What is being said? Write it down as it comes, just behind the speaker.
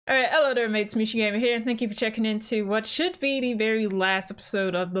Alright, hello there mates, Misha Gamer here, and thank you for checking into what should be the very last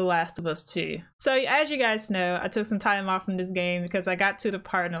episode of The Last of Us 2. So, as you guys know, I took some time off from this game because I got to the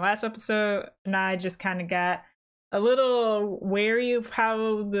part in the last episode, and I just kind of got a little wary of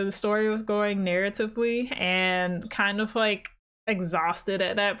how the story was going narratively, and kind of like exhausted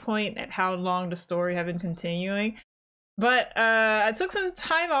at that point at how long the story had been continuing. But I took some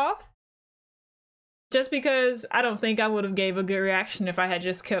time off just because I don't think I would have gave a good reaction if I had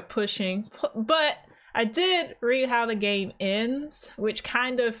just kept pushing. But I did read how the game ends, which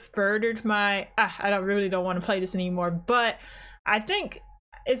kind of furthered my I don't want to play this anymore. But I think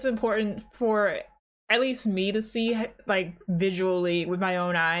it's important for at least me to see, like, visually with my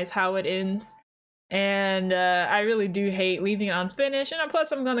own eyes how it ends. And I really do hate leaving it unfinished, and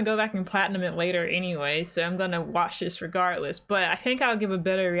plus I'm gonna go back and platinum it later anyway, so I'm gonna watch this regardless. But I think I'll give a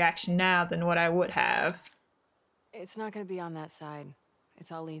better reaction now than what I would have. It's not gonna be on that side.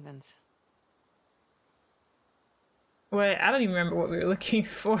 It's all evens. Wait, I don't even remember what we were looking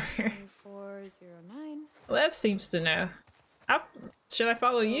for. 2409. Lev seems to know. Should I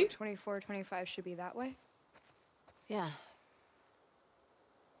follow you? 2425 should be that way. Yeah.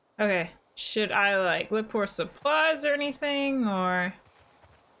 Okay. Should I, like, look for supplies or anything, or...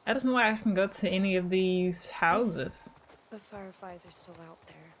 That doesn't look like I can go to any of these houses. The fireflies are still out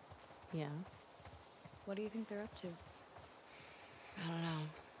there. Yeah. What do you think they're up to? I don't know.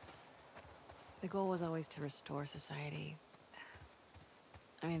 The goal was always to restore society.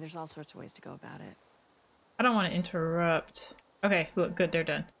 I mean, there's all sorts of ways to go about it. I don't want to interrupt. Okay, look, good, they're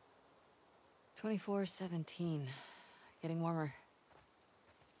done. 24:17. Getting warmer.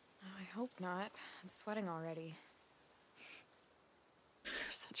 I hope not. I'm sweating already. You're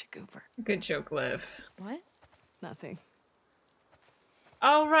such a goober. Good joke, Lev. What? Nothing.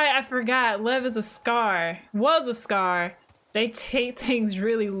 Oh, right, I forgot. Lev is a scar. Was a scar. They take things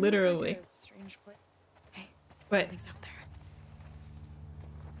really Seems literally. like a strange place. Hey, What? something's out there.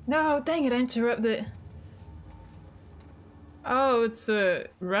 No, dang it, I interrupted. Oh, it's a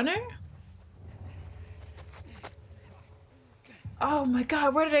runner? Oh my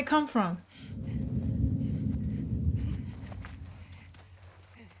god, where did they come from?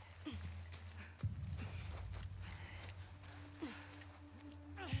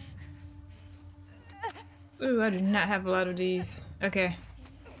 Ooh, I do not have a lot of these. Okay.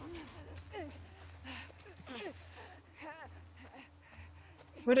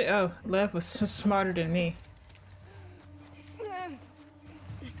 What did— oh, Lev was smarter than me.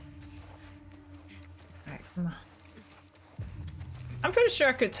 Alright, come on. I'm pretty sure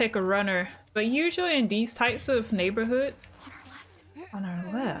I could take a runner, but usually in these types of neighborhoods— on our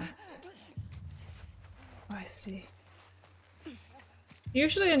left. Oh, I see.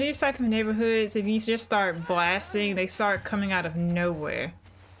 Usually in these type of neighborhoods, if you just start blasting, they start coming out of nowhere.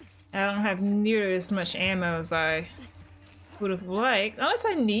 And I don't have near as much ammo as I would have liked. Unless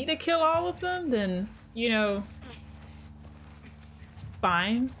I need to kill all of them, then, you know,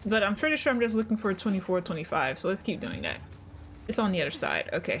 fine. But I'm pretty sure I'm just looking for 2425, so let's keep doing that. It's on the other side.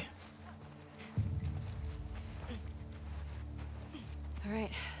 Okay. All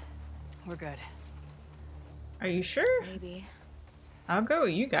right. We're good. Are you sure? Maybe. I'll go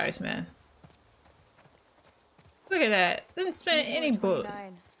with you guys, man. Look at that. Didn't spend any bullets.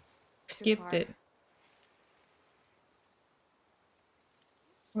 2429. Skipped it.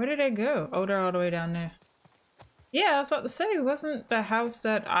 Where did they go? Oh, they're all the way down there. Yeah, I was about to say, wasn't the house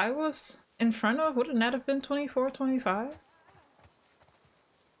that I was in front of, wouldn't that have been 2425?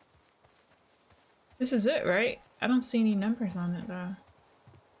 This is it, right? I don't see any numbers on it, though.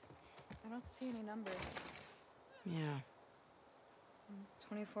 I don't see any numbers. Yeah.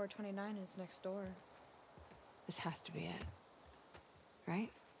 2429 is next door. This has to be it. Right?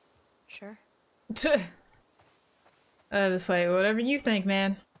 Sure. I was like, whatever you think,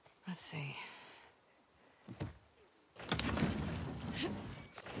 man. Let's see. Good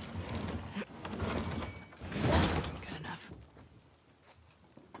enough.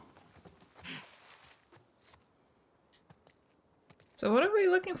 So what are we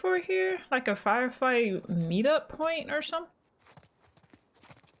looking for here? Like a firefight meetup point or something?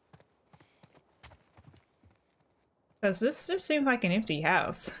 Because this just seems like an empty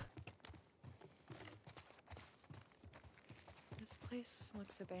house. This place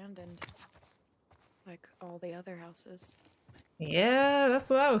looks abandoned. Like all the other houses. Yeah, that's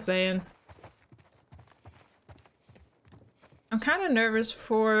what I was saying. I'm kind of nervous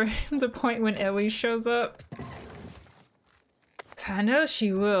for the point when Ellie shows up. 'Cause I know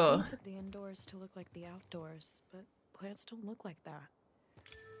she will. Painted the indoors to look like the outdoors, but plants don't look like that.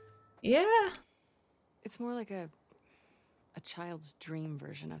 Yeah. It's more like a a child's dream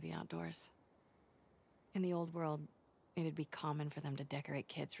version of the outdoors. In the old world, it'd be common for them to decorate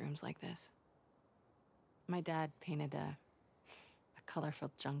kids' rooms like this. My dad painted a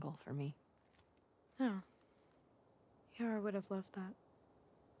colorful jungle for me. Oh. Yara would have loved that.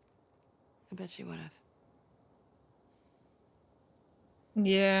 I bet she would have.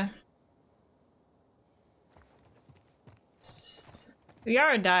 Yeah.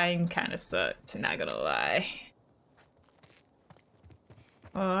 Yara dying kind of sucked, not gonna lie.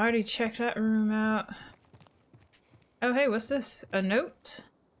 Oh, I already checked that room out. Oh, hey, what's this? A note?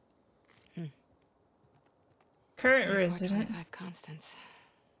 Current resident. 25 Constance.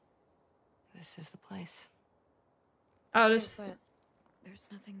 This is the place. Oh, Okay, this. but there's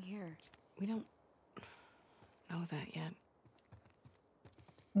nothing here. We don't know that yet.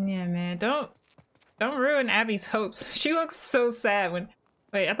 Yeah, man, don't ruin Abby's hopes. She looks so sad when.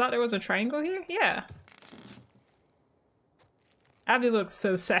 Wait, I thought there was a triangle here? Yeah. Abby looked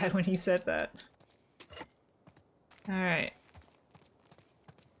so sad when he said that. Alright.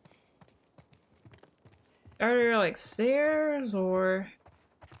 Are there like stairs or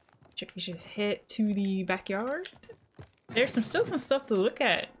should we just head to the backyard? There's still some stuff to look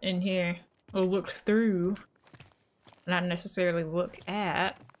at in here. Or look through. Not necessarily look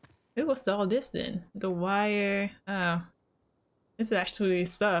at. Ooh, what's all this then? The wire. Oh. This is actually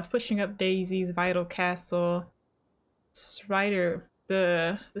stuff. Pushing up daisies, vital castle. Spider.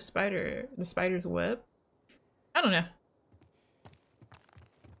 The spider's web. I don't know.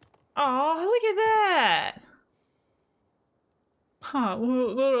 Oh, look at that! Huh,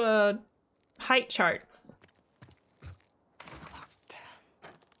 little height charts.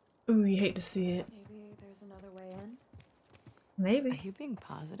 Ooh, you hate to see it. Maybe there's another way in? Maybe. Are you being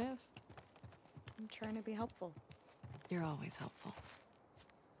positive? I'm trying to be helpful. You're always helpful.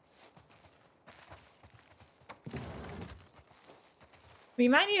 We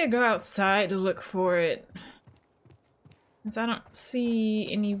might need to go outside to look for it. Since I don't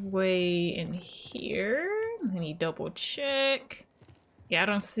see any way in here. Let me double check. Yeah, I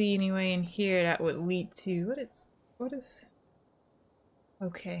don't see any way in here that would lead to what is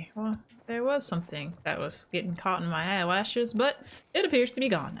okay, well, there was something that was getting caught in my eyelashes, but it appears to be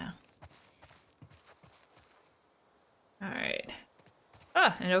gone now. Alright.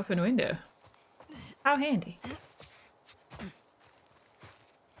 Ah, an open window. How handy.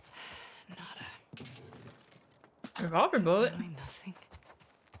 Revolver bullet? Really nothing.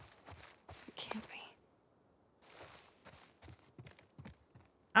 It can't be.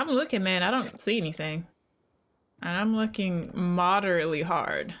 I'm looking, man. I don't see anything. And I'm looking moderately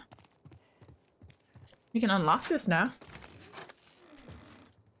hard. We can unlock this now.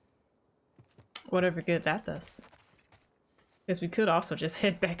 Whatever good that does. Because we could also just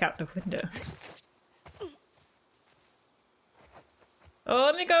head back out the window. Oh,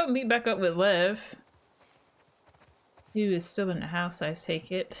 let me go meet back up with Lev. He is still in the house, I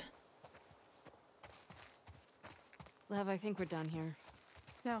take it. Lev, I think we're done here.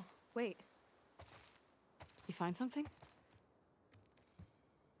 No, wait. You find something?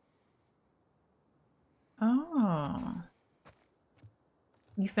 Oh.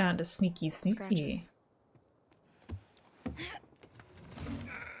 You found a sneaky. Scratches.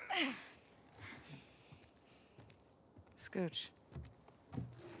 Scooch.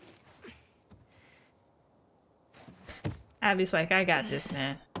 Abby's like, I got this,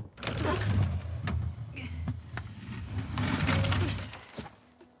 man.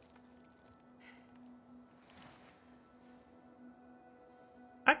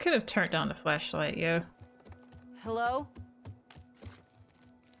 I could have turned on the flashlight, yo. Hello?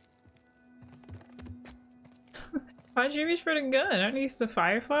 Why'd you reach for the gun? Aren't these the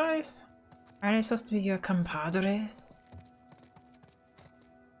fireflies? Aren't they supposed to be your compadres?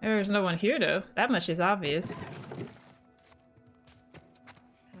 There's no one here, though. That much is obvious. I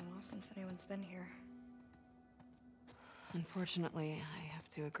don't know since anyone's been here. Unfortunately, I have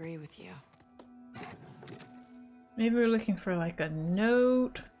to agree with you. Maybe we're looking for like a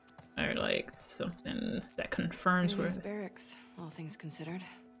note or like something that confirms Pretty where. nice barracks, all things considered.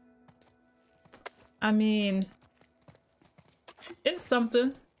 I mean, it's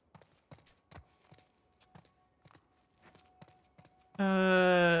something.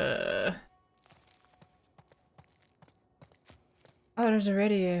 Oh, there's a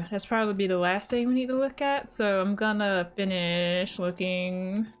radio. That's probably be the last thing we need to look at. So I'm gonna finish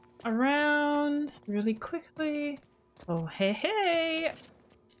looking around really quickly. Oh, hey, hey.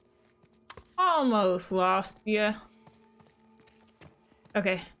 Almost lost ya.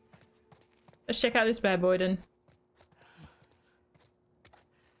 Okay. Let's check out this bad boy then.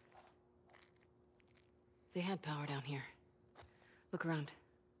 They had power down here. Look around.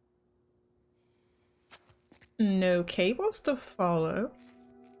 No cables to follow.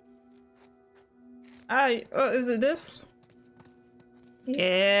 Oh, is it this?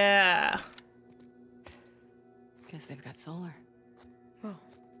 Yeah. Guess they've got solar. Oh.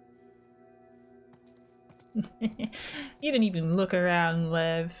 You didn't even look around,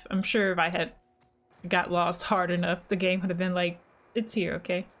 Lev. I'm sure if I had got lost hard enough, the game would have been like, it's here,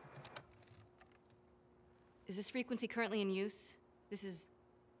 okay? Is this frequency currently in use? This is...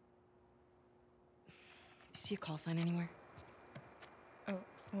 Do you see a call sign anywhere? Oh,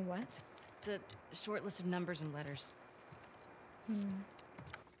 what? It's a short list of numbers and letters. Fuck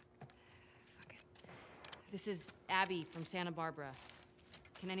it. This is Abby from Santa Barbara.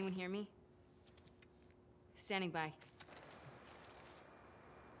 Can anyone hear me? Standing by.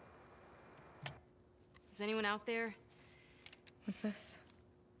 Is anyone out there? What's this?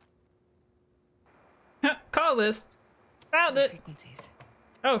 Call list. Found Those are it. frequencies.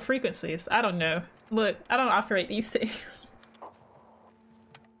 Oh, frequencies. I don't know. Look, I don't operate these things.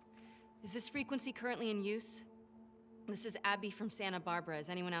 Is this frequency currently in use? This is Abby from Santa Barbara. Is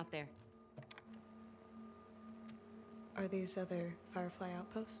anyone out there? Are these other Firefly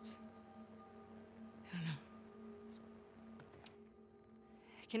outposts? I don't know.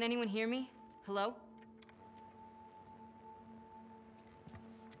 Can anyone hear me? Hello?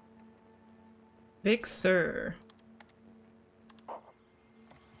 Big Sur.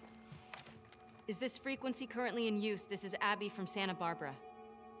 Is this frequency currently in use? This is Abby from Santa Barbara.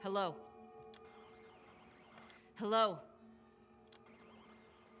 Hello? Hello?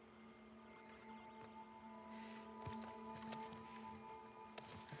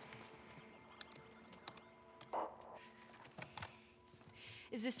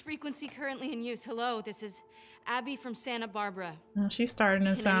 Is this frequency currently in use? Hello, this is Abby from Santa Barbara. Well, she's starting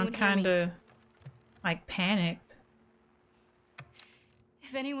to sound anyone hear me? kinda like panicked.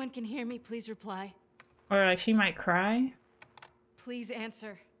 If anyone can hear me, please reply. Or like she might cry. Please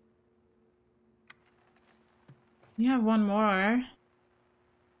answer. You have one more.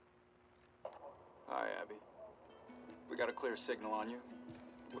 Hi, Abby. We got a clear signal on you.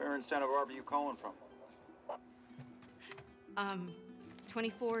 Where in Santa Barbara you calling from?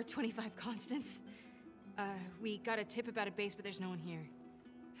 2425 Constance. We got a tip about a base, but there's no one here.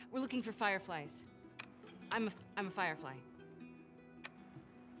 We're looking for fireflies. I'm a firefly.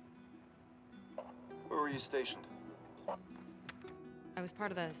 Where were you stationed? I was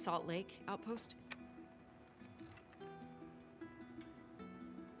part of the Salt Lake outpost.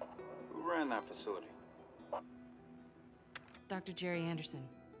 Who ran that facility? Dr. Jerry Anderson.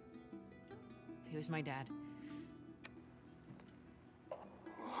 He was my dad. Well,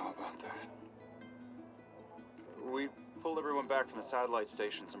 how about that? We pulled everyone back from the satellite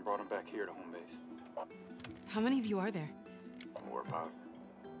stations and brought them back here to home base. How many of you are there? We're about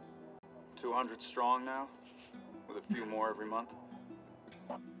 200 strong now, with a few more every month.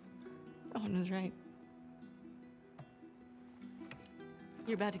 Owen was right.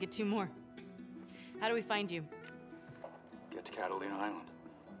 You're about to get 2 more. How do we find you? Get to Catalina Island.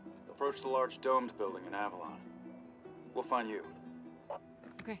 Approach the large domed building in Avalon. We'll find you.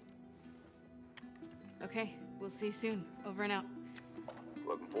 Okay. Okay, we'll see you soon. Over and out.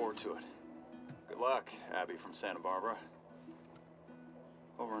 Looking forward to it. Good luck, Abby from Santa Barbara.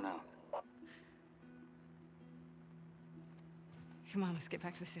 Over and out. Come on, let's get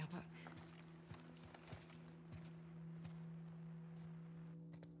back to the sailboat.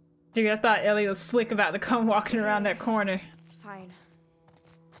 Dude, I thought Ellie was slick about to come walking around that corner. Fine.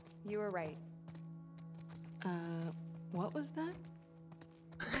 You were right. What was that?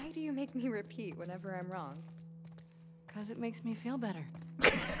 Why do you make me repeat whenever I'm wrong? 'Cause it makes me feel better.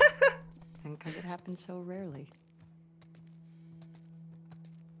 And 'cause it happens so rarely.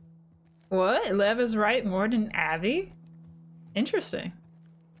 What? Lev is right more than Abby? Interesting.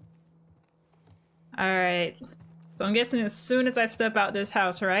 Alright. So I'm guessing as soon as I step out this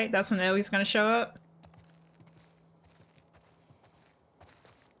house, right? That's when Ellie's gonna show up?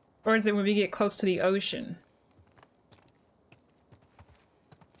 Or is it when we get close to the ocean?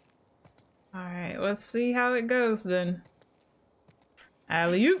 Alright, let's see how it goes then.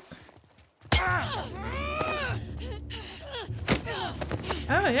 Alley-oop!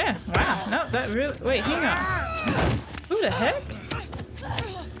 Oh yeah, wow. No, that really... Wait, hang on. Who the heck?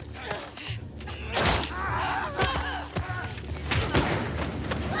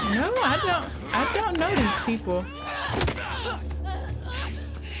 No, I don't know these people.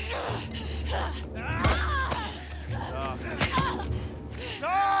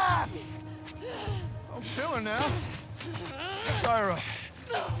 Stop! I'm feeling now. Tyra.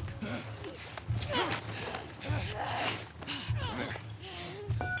 Come here.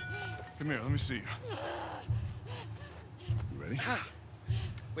 Come here, let me see you. You ready?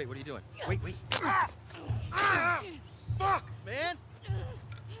 Wait, what are you doing? Wait. Fuck, man!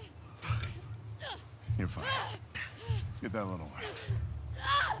 You're fine. Get that little one.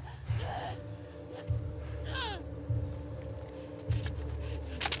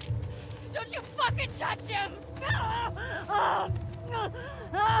 Don't you fucking touch him!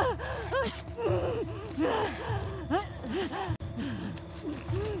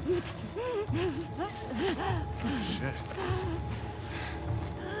 Shit.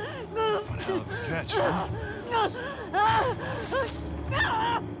 One hell of a catch, huh?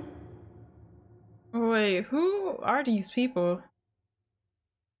 Wait, who are these people?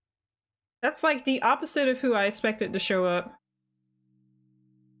 That's like the opposite of who I expected to show up.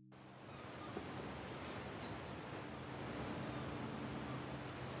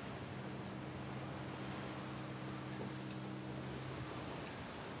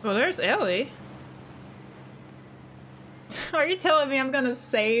 Well, there's Ellie. Are you telling me I'm gonna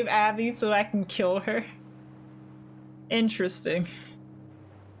save Abby so I can kill her? Interesting.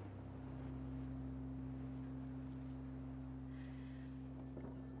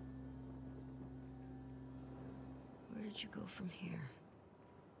 Where did you go from here?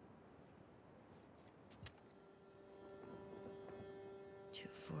 Two,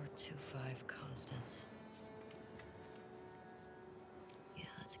 4, 2, 5, Constance. Yeah,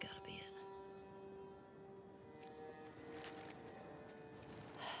 that's gotta be it.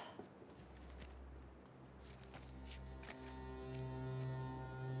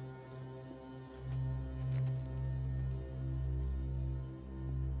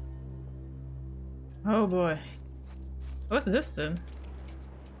 Oh boy. What's this then?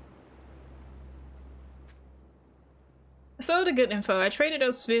 So the good info. I traded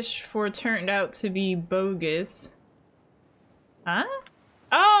those fish for what turned out to be bogus. Huh?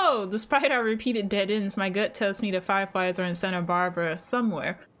 Oh! Despite our repeated dead ends, my gut tells me the Fireflies are in Santa Barbara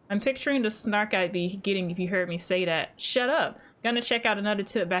somewhere. I'm picturing the snark I'd be getting if you heard me say that. Shut up! Gonna check out another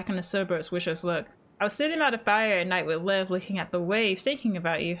tip back in the suburbs, wish us luck. I was sitting by the fire at night with Lev looking at the waves, thinking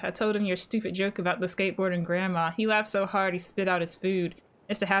about you. I told him your stupid joke about the skateboarding grandma. He laughed so hard he spit out his food.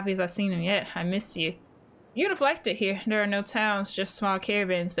 It's the happiest I've seen him yet. I miss you. You'd liked it here. There are no towns, just small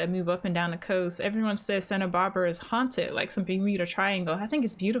caravans that move up and down the coast. Everyone says Santa Barbara is haunted, like some Bermuda Triangle. I think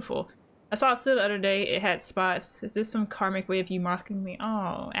it's beautiful. I saw it still the other day. It had spots. Is this some karmic way of you mocking me?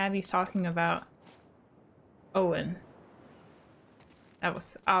 Oh, Abby's talking about Owen. That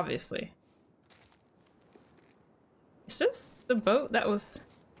was obviously. Is this the boat that was...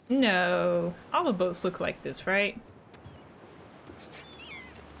 No. All the boats look like this, right?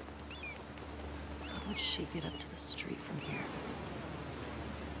 How would she get up to the street from here?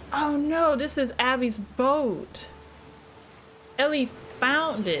 Oh no, this is Abby's boat. Ellie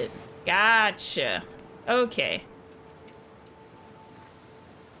found it. Gotcha. Okay.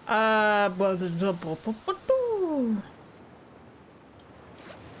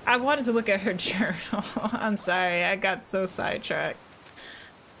 I wanted to look at her journal. I'm sorry, I got so sidetracked.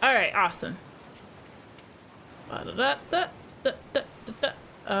 Alright, awesome. I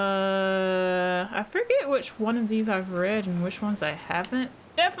forget which one of these I've read and which ones I haven't.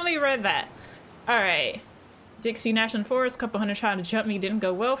 Definitely read that. Alright. Dixie National Forest, couple hundred trying to jump me, didn't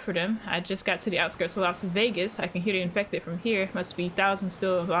go well for them. I just got to the outskirts of Las Vegas. I can hear the infected from here. Must be thousands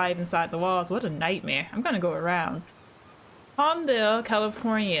still alive inside the walls. What a nightmare. I'm gonna go around. Palmdale,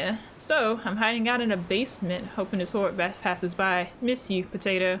 California. So, I'm hiding out in a basement, hoping this horde passes by. Miss you,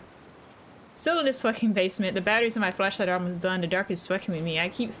 Potato. Still in this fucking basement. The batteries in my flashlight are almost done. The dark is fucking with me. I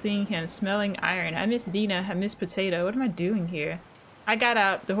keep seeing him, smelling iron. I miss Dina. I miss Potato. What am I doing here? I got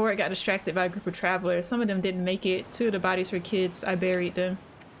out. The horde got distracted by a group of travelers. Some of them didn't make it. 2 of the bodies were kids. I buried them.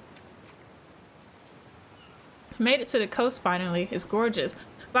 Made it to the coast finally. It's gorgeous.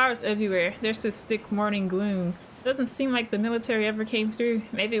 Flowers everywhere. There's this thick morning gloom. Doesn't seem like the military ever came through.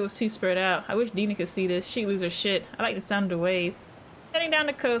 Maybe it was too spread out. I wish Dina could see this. She'd lose her shit. I like the sound of the waves. Heading down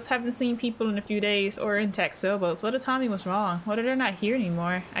the coast. Haven't seen people in a few days or intact sailboats. What if Tommy was wrong? What if they're not here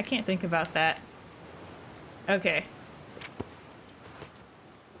anymore? I can't think about that. Okay.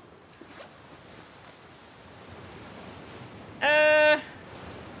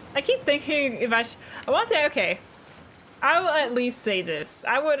 I keep thinking if I want to, okay. I will at least say this.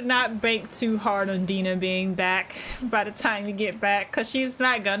 I would not bank too hard on Dina being back by the time you get back, because she's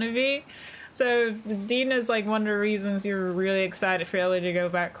not gonna be. So Dina's like one of the reasons you're really excited for Ellie to go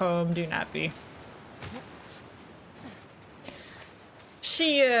back home. Do not be.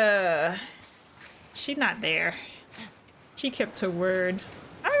 She's not there. She kept her word.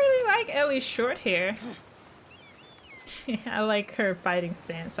 I really like Ellie's short hair. I like her fighting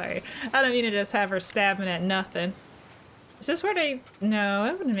stance. Sorry. I don't mean to just have her stabbing at nothing. Is this where they... No,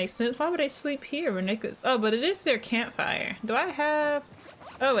 that wouldn't make sense. Why would they sleep here when they could... Oh, but it is their campfire. Do I have...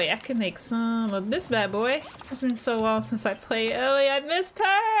 Oh, wait. I could make some of this bad boy. It's been so long since I played Ellie. I missed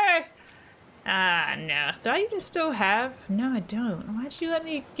her! Ah, no. Do I even still have... No, I don't. Why'd you let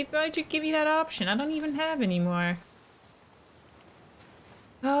me... Why'd you give me that option? I don't even have anymore.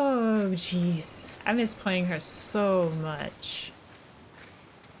 Oh, jeez. I miss playing her so much.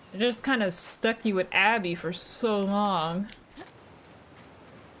 I just kind of stuck you with Abby for so long.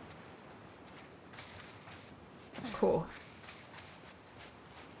 Cool.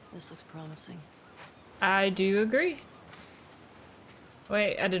 This looks promising. I do agree.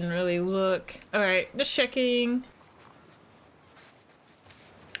 Wait, I didn't really look. Alright, just checking.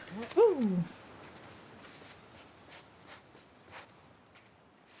 Woo!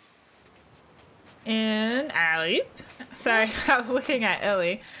 And Allie. Sorry, I was looking at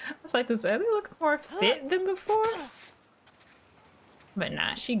Ellie. I was like, does Ellie look more fit than before? But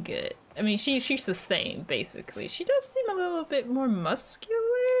nah, she good. I mean, she's the same, basically. She does seem a little bit more muscular.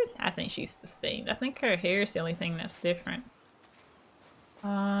 I think she's the same. I think her hair is the only thing that's different.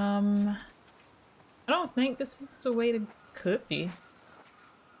 I don't think this is the way it could be.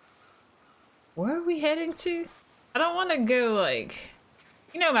 Where are we heading to? I don't want to go, like...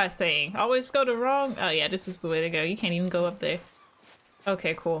 You know my thing. Always go the wrong... Oh yeah, this is the way to go. You can't even go up there.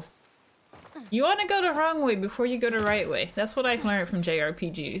 Okay, cool. You want to go the wrong way before you go the right way. That's what I've learned from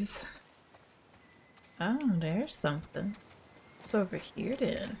JRPGs. Oh, there's something. What's over here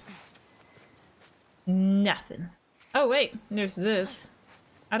then? Nothing. Oh wait, there's this.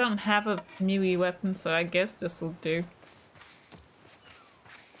 I don't have a melee weapon, so I guess this will do.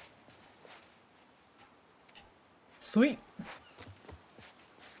 Sweet.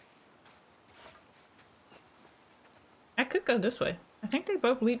 I could go this way. I think they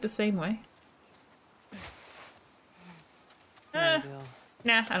both lead the same way.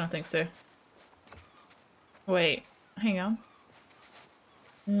 Nah, I don't think so. Wait, hang on.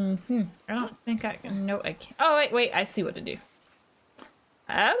 I don't think I can. No, I can't. Oh, wait, I see what to do.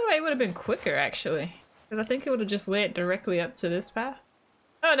 Other way would have been quicker, actually. Because I think it would have just led directly up to this path.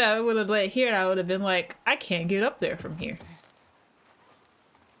 Oh no, it would have led here and I would have been like, I can't get up there from here.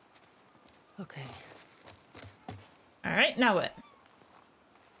 Okay. Alright, now what?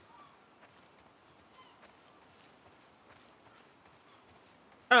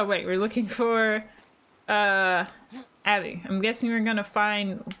 Oh wait, we're looking for Abby. I'm guessing we're gonna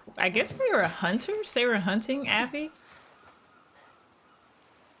find... I guess they were hunters? They were hunting Abby?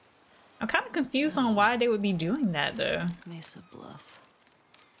 I'm kind of confused on why they would be doing that though. Mesa Bluff.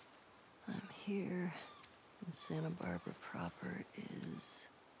 I'm here, and Santa Barbara proper is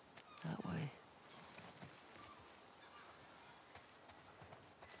that way.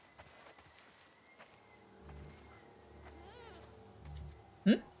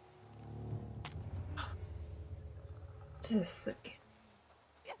 Just a second.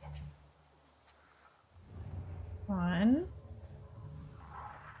 One.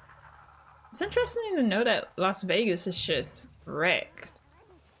 It's interesting to know that Las Vegas is just wrecked.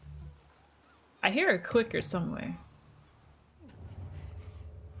 I hear a clicker somewhere.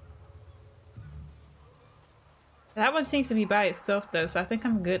 That one seems to be by itself though, so I think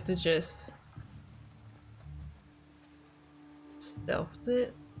I'm good to just stealth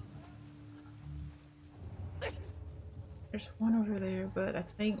it. There's one over there, but I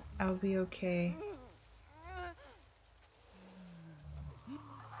think I'll be okay.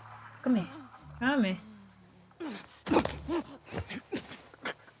 Come here. Come here.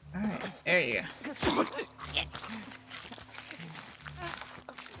 Alright, there you go.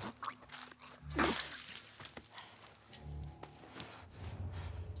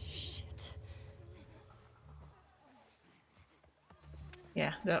 Shit.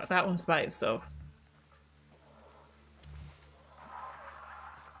 Yeah, that one's by itself.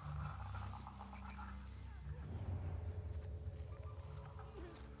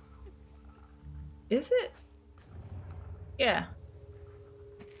 Is it? Yeah.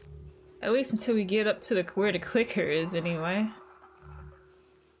 At least until we get up to where the clicker is, anyway.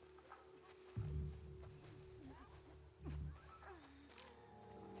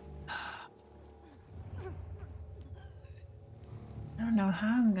 I don't know how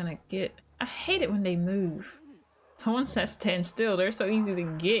I'm gonna get... I hate it when they move. The ones that stand still, they're so easy to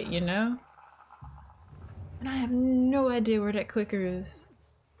get, you know? And I have no idea where that clicker is.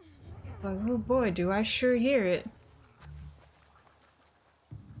 But oh boy, do I sure hear it.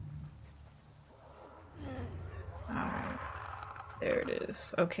 Alright. There it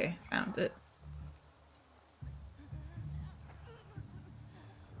is. Okay, found it.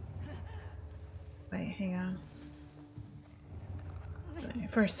 Wait, hang on. So,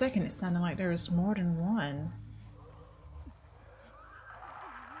 for a second, it sounded like there was more than one.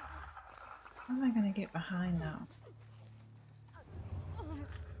 How am I gonna get behind now?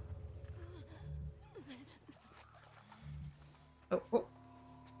 Oh, oh.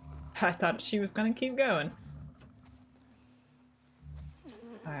 I thought she was gonna keep going.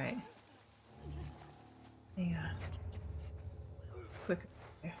 Alright. Hang on. Quick.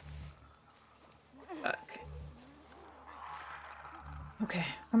 There. Fuck. Okay,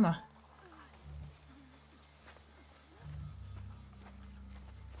 come on.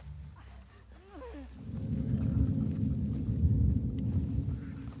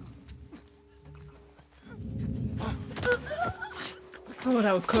 Oh,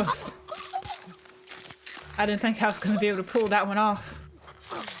 that was close. I didn't think I was going to be able to pull that one off.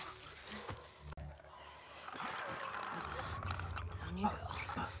 Down you go.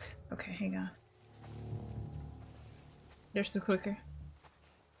 Fuck. Okay, hang on. There's the clicker.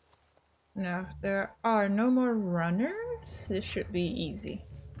 No, there are no more runners. This should be easy.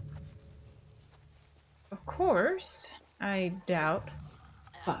 Of course, I doubt.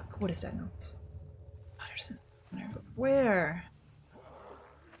 Fuck, what is that noise? Patterson. Where?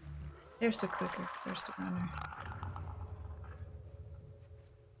 There's the clicker. There's the runner.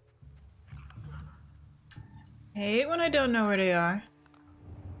 I hate when I don't know where they are.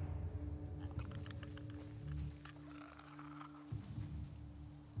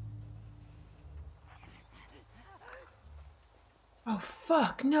 Oh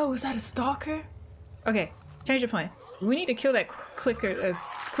fuck, no, is that a stalker? Okay, change of plan. We need to kill that clicker as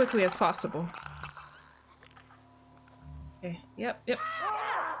quickly as possible. Okay, yep.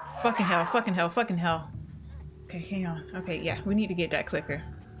 Fucking hell, fucking hell, fucking hell. Okay, hang on. Okay, yeah, we need to get that clicker.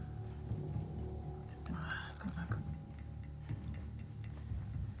 Come on.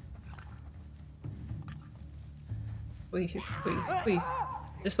 Please.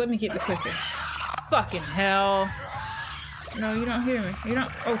 Just let me get the clicker. Fucking hell. No, you don't hear me. You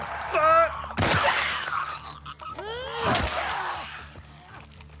don't. Oh, fuck!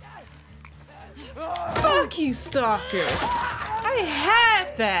 Fuck you, stalkers! I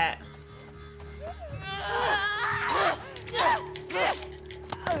had that!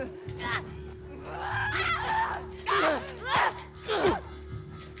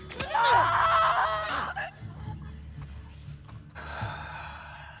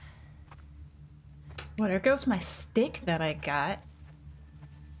 Well, there goes my stick that I got.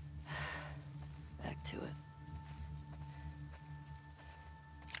 Back to it.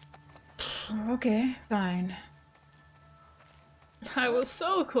 Okay, fine. I was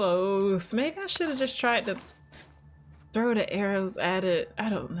so close. Maybe I should have just tried to throw the arrows at it. I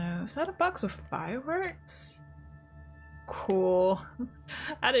don't know. Is that a box with fireworks? Cool.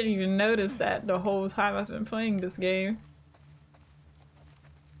 I didn't even notice that the whole time I've been playing this game.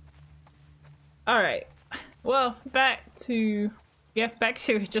 Alright. Well, back to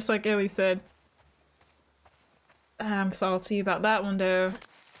it, just like Ellie said. I'm salty about that one though.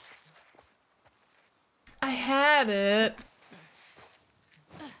 I had it.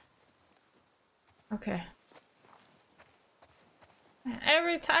 Okay.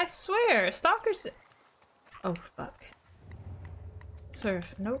 Every time, I swear, stalkers. Oh fuck.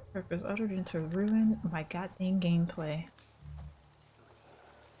 Serve no purpose other than to ruin my goddamn gameplay.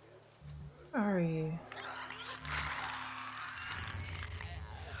 Where are you?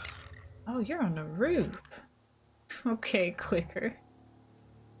 Oh, you're on the roof. Okay, clicker.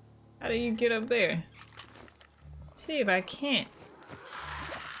 How do you get up there? See if I can't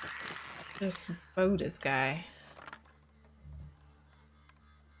just bow this guy.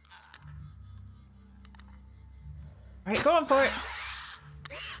 Alright, going for it.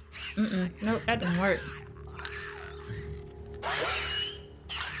 Nope, that didn't work.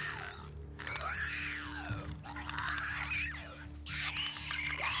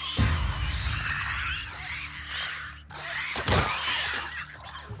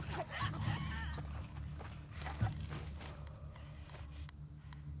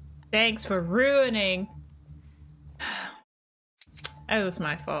 Thanks for ruining. It was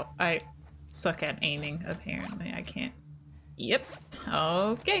my fault. I suck at aiming, apparently. I can't. Yep.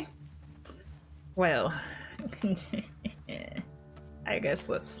 Okay. Well. I guess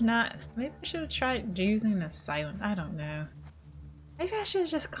let's not. Maybe I should have tried using the silent. I don't know. Maybe I should have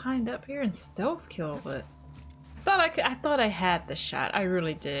just climbed up here and stealth killed it. I thought I had the shot. I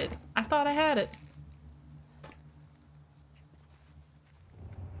really did. I thought I had it.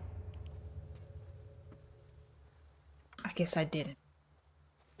 I guess I didn't.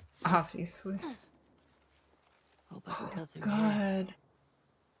 Obviously. Hope I can cut through here. God.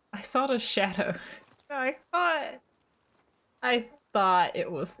 I saw the shadow. I thought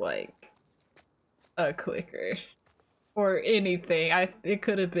it was like a clicker or anything. It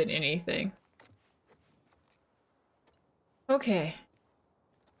could have been anything. Okay.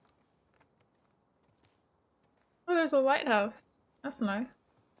 Oh, there's a lighthouse. That's nice.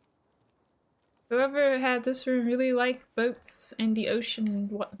 Whoever had this room really liked boats and the ocean and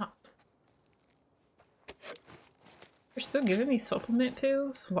whatnot. They're still giving me supplement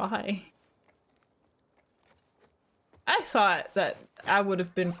pills? Why? I thought that I would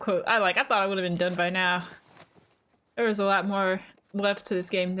have been close. I thought I would have been done by now. There was a lot more left to this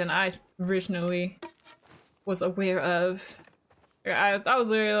game than I originally was aware of. I was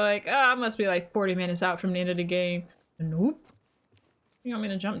literally like, oh, I must be like 40 minutes out from the end of the game. Nope. You want me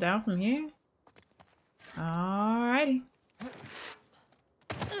to jump down from here? Alrighty.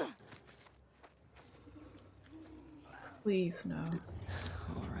 Please, no.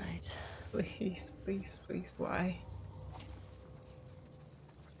 Alright. Please, please, please, why?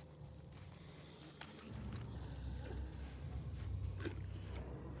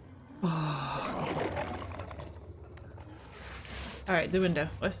 Alright, the window.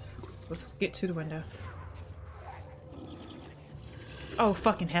 Let's get to the window. Oh,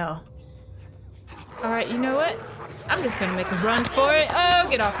 fucking hell. Alright, you know what? I'm just gonna make a run for it. Oh,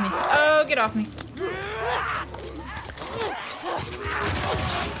 get off me. Oh, get off me.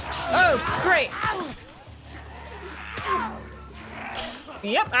 Oh, great.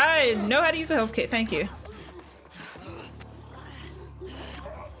 Yep, I know how to use a health kit. Thank you.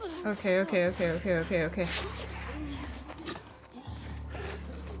 Okay.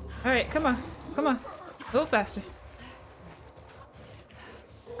 Alright, come on. Come on. A little faster.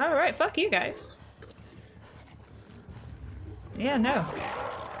 Alright, fuck you guys. Yeah, no.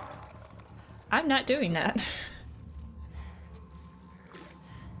 I'm not doing that.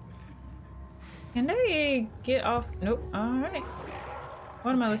 Can they get off? Nope. Alright.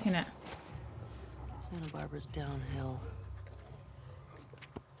 What am I looking at? Santa Barbara's downhill.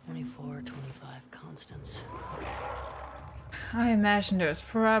 24, 25 constants. I imagine there's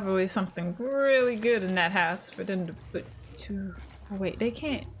probably something really good in that house for them to put two. Oh, wait, they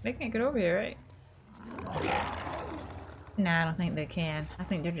can't get over here, right? Nah, I don't think they can. I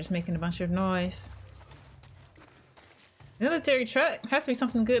think they're just making a bunch of noise. Military truck has to be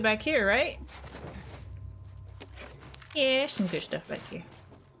something good back here, right? Yeah, some good stuff back here.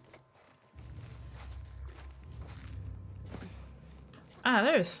 Ah,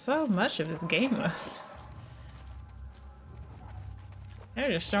 there's so much of this game left.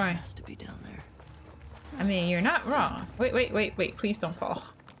 They're just showing. Has to be down there. I mean, you're not wrong. Wait, please don't fall.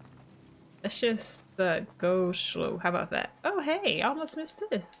 Let's just go slow. How about that? Oh, hey, I almost missed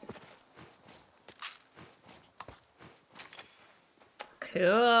this.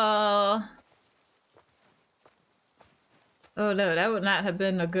 Cool. Oh no, that would not have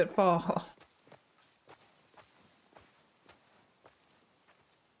been a good fall.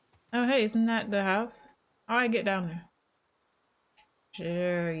 Oh hey, isn't that the house? How do I get down there?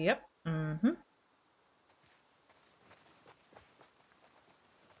 Sure, yep. Mm-hmm.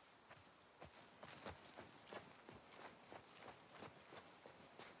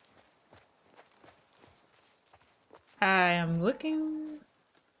 I am looking.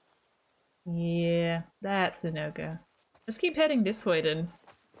 Yeah, that's a no-go. Let's keep heading this way then.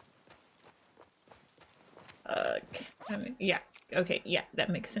 Yeah, okay, yeah, that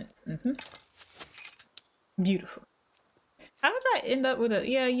makes sense. Mm-hmm. Beautiful. How did I end up with a,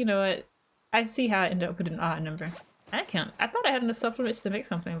 yeah, you know what? I see how I ended up with an odd number. I thought I had enough supplements to make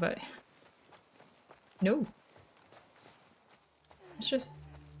something, but no. It's just,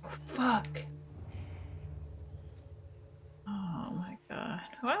 oh, fuck. Oh my god.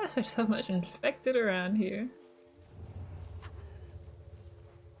 Why is there so much infected around here?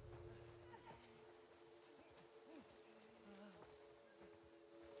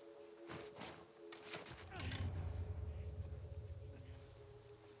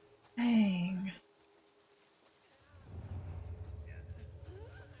 Dang.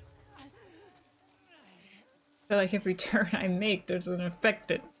 I feel like every turn I make, there's an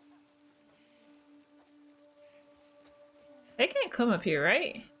infected. They can't come up here,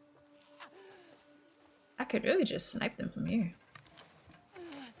 right? I could really just snipe them from here.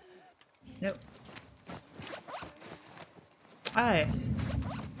 Nope. Ah, yes.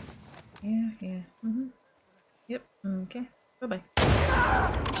 Yeah. Mm-hmm. Yep. Okay. Bye-bye.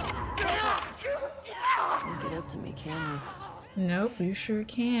 Can't get up to me, can you? Nope, you sure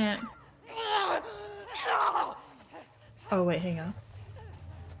can't. Oh, wait, hang on.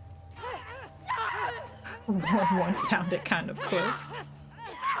 One sounded kind of close.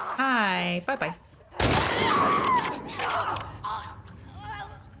 Hi. Bye-bye.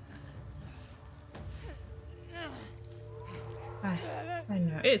 I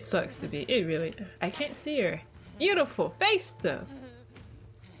know. It sucks to be. It really... I can't see her. Beautiful face, though.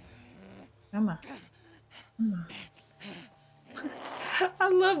 Come on. Come on. I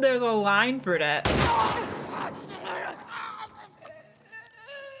love there's a line for that.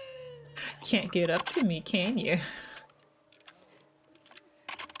 Can't get up to me, can you?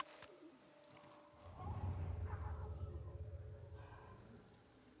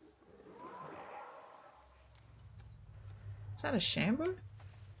 Is that a shambler?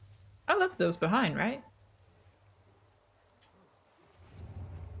 I left those behind, right?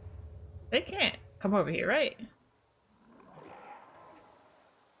 They can't come over here, right?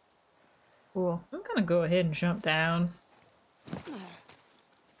 Cool. I'm gonna go ahead and jump down.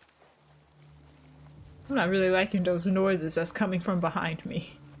 I'm not really liking those noises that's coming from behind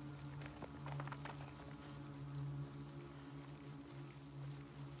me.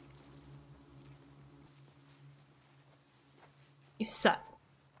 You suck.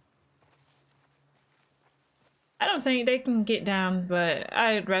 I don't think they can get down, but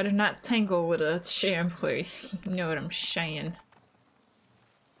I'd rather not tangle with a shambler. You know what I'm saying.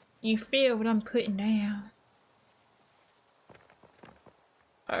 You feel what I'm putting down.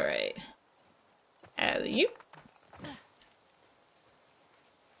 Alright. Alley-oop.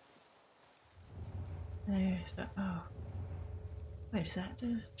 There's the... oh. Wait, is that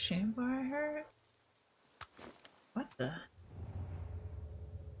the shambler I heard? What the...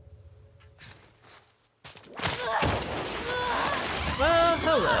 well,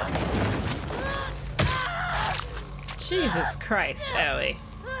 hello. Jesus Christ, Ellie.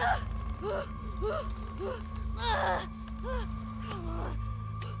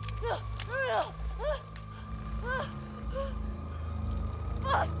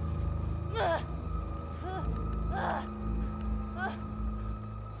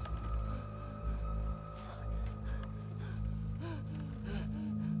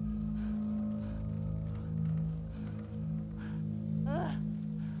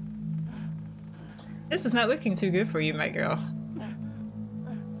 This is not looking too good for you, my girl.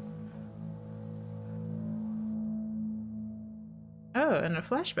 Oh, and a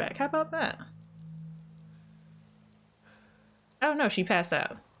flashback. How about that? Oh no, she passed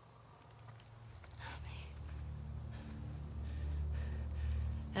out.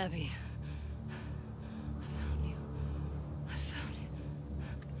 Abby. I found you. I found you.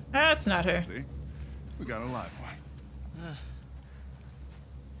 That's not her. See? We got a live one.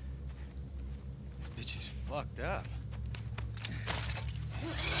 This bitch is fucked up.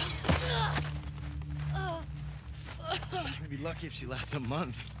 We'd be lucky if she lasts a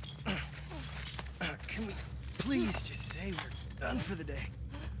month. Can we please just say we're done for the day?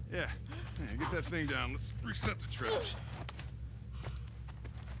 Yeah. Yeah, get that thing down. Let's reset the traps.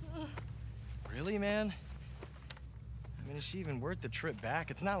 Really, man? I mean, is she even worth the trip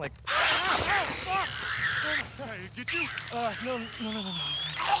back? It's not like... Hey, get you? No.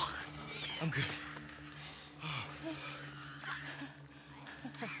 I'm good.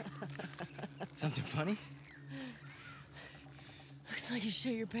 Something funny? Looks like you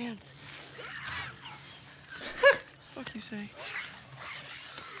shit your pants. Fuck you say?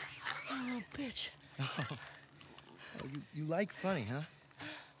 Oh, bitch. Oh, you like funny, huh?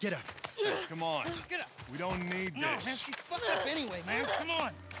 Get up. Hey, come on. Get up. We don't need No, this. man, she's fucked up anyway, man. Come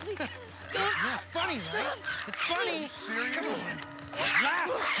on. Please, don't. Yeah, it's funny, right? It's funny. Serious? Come on. Laugh.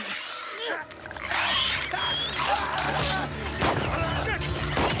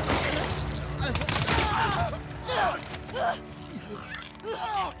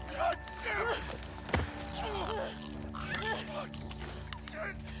 Oh, God damn it!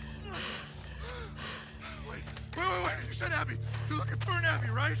 Wait. You said Abby. You're looking for an Abby,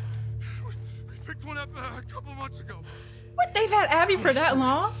 right? We picked one up a couple months ago. What? They've had Abby for that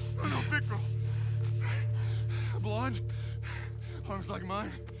long? Oh, no, big girl. Blonde. Arms like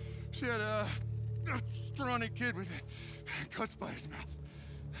mine. She had a scrawny kid with cuts by his mouth.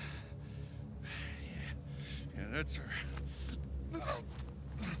 Yeah, that's her.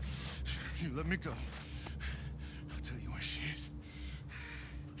 You let me go. I'll tell you where she is.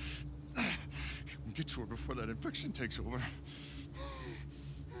 We'll get to her before that infection takes over.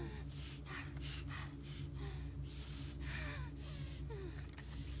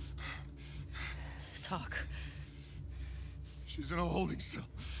 Talk. She's in a holding cell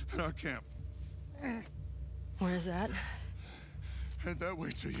at our camp. Where is that? Head that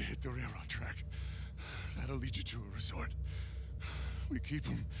way till you hit the railroad track. That'll lead you to a resort. We keep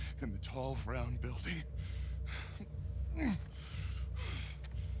them in the tall, round building.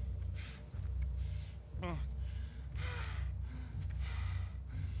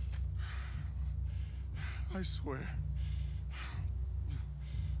 I swear.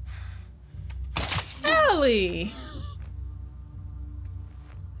 Ellie!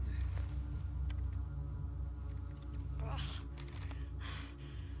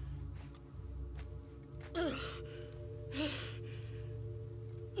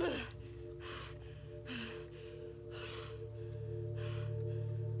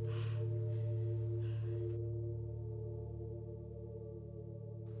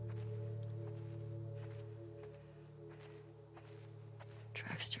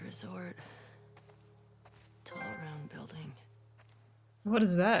 Traxter Resort. Tall round building. What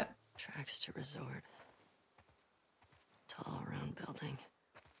is that? Traxter Resort. Tall round building.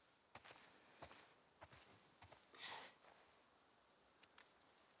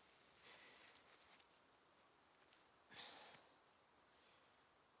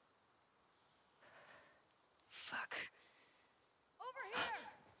 Fuck. Over here!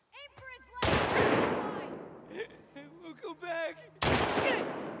 Aim for its leg! We'll go back.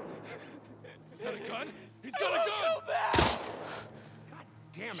 Is that a gun? He's got a gun! Go back! God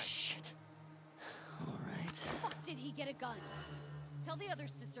damn it. Shit. All right. Fuck did he get a gun? Tell the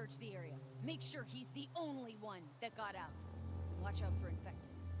others to search the area. Make sure he's the only one that got out. Watch out for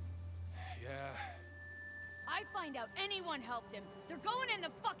infected. Yeah. I find out anyone helped him. They're going in the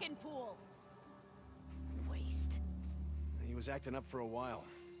fucking pool. Waste. He was acting up for a while.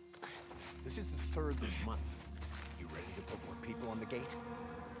 This is the 3rd this month. You ready to put more people on the gate?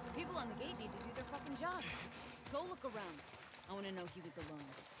 People on the gate need to do their fucking jobs. Go look around. I want to know he was alone.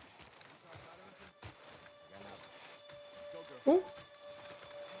 Ooh.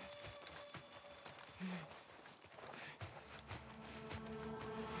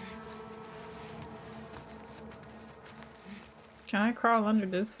 Can I crawl under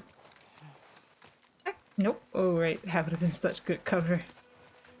this? Nope. Oh, right. That would have been such good cover.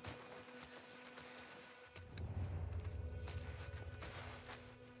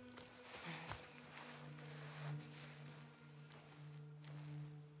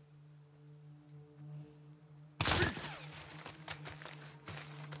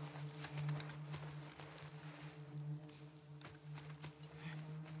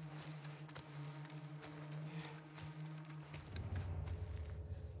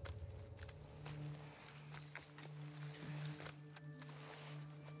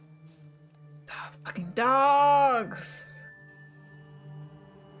 Fucking dogs!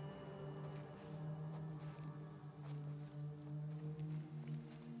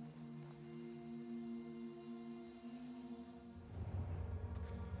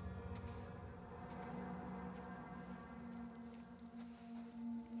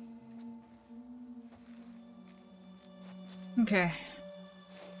 Okay.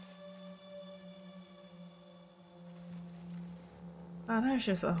 Oh, there's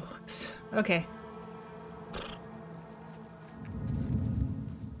just okay.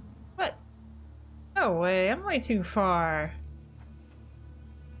 What? No way, I'm way too far.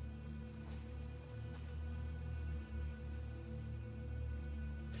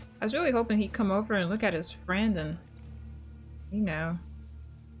 I was really hoping he'd come over and look at his friend and, you know.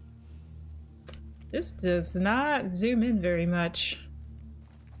 This does not zoom in very much.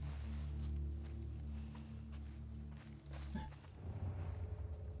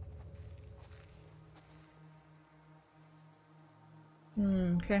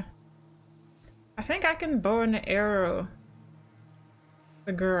 Okay. I think I can bow and arrow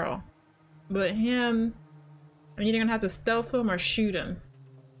the girl, but him, I'm either gonna have to stealth him or shoot him.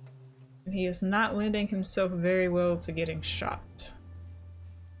 And he is not lending himself very well to getting shot.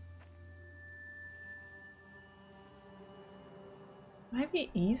 Might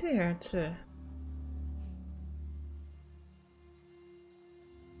be easier to...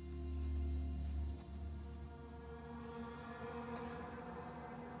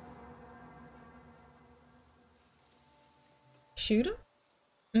 shoot him?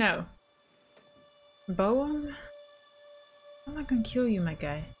 No. Bow him? I'm not gonna kill you, my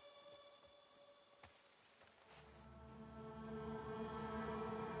guy.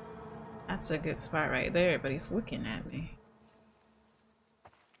 That's a good spot right there, but he's looking at me.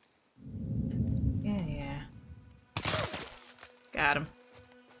 Yeah. Got him.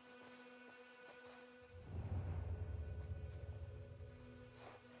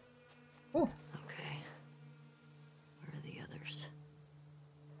 Oh. Okay. Where are the others?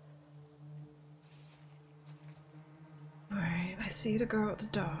 Alright, I see the girl with the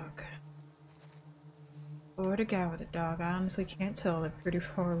dog. Or the guy with the dog. I honestly can't tell. They're pretty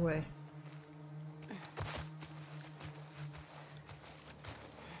far away.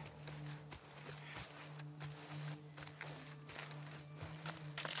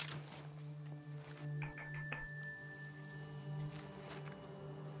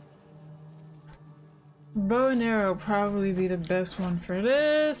 Bow and arrow will probably be the best one for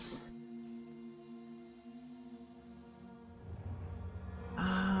this.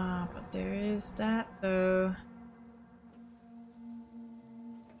 Ah, but there is that though.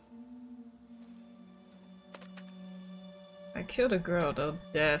 I killed a girl, they'll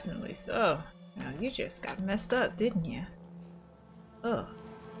definitely. Oh, now you just got messed up, didn't you? Oh.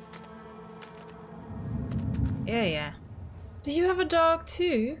 Yeah, yeah. Do you have a dog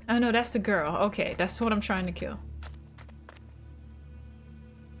too? Oh no, that's the girl. Okay, that's what I'm trying to kill.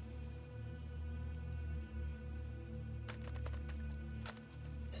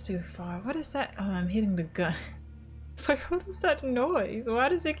 It's too far. What is that? Oh, I'm hitting the gun. It's like, what is that noise? Why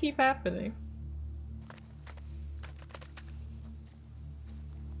does it keep happening?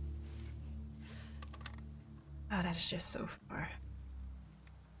 Oh, that is just so far.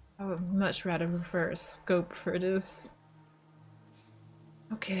 I would much rather prefer a scope for this.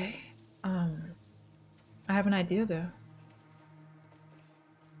 Okay. I have an idea though.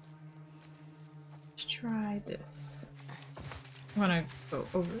 Let's try this. I wanna go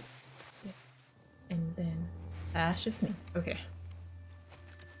over it. And then that's just me. Okay.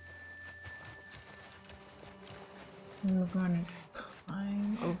 And we're gonna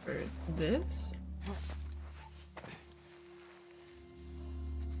climb over this.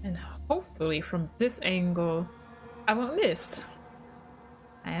 And hopefully from this angle I won't miss.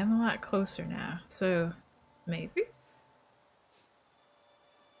 I am a lot closer now, so maybe?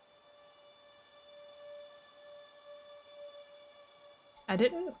 I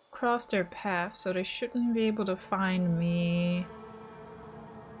didn't cross their path, so they shouldn't be able to find me.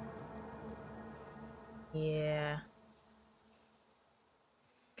 Yeah.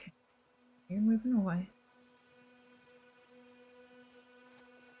 Okay. You're moving away.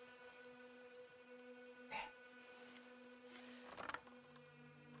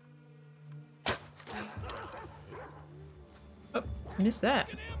 Oh, missed that.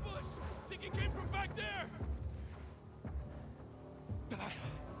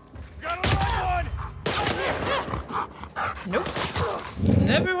 Nope.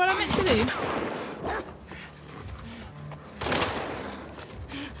 Never what I meant to do.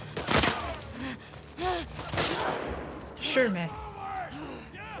 Sure, man.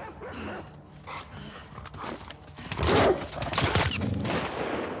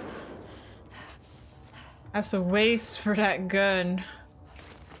 That's a waste for that gun.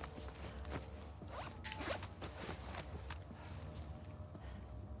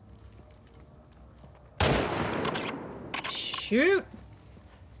 Shoot!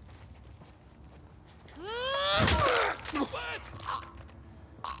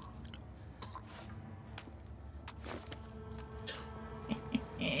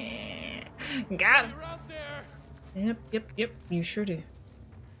 Got him! Yep, you sure do.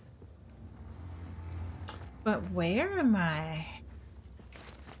 But where am I?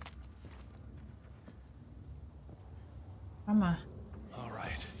 Come on. All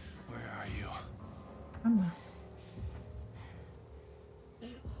right, where are you? Come on.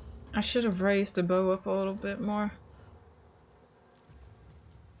 I should have raised the bow up a little bit more.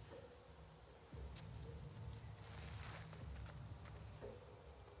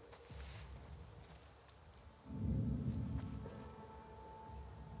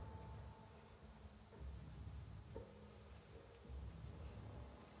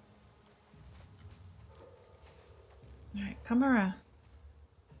 Alright, come around.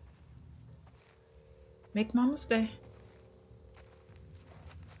 Make mama stay.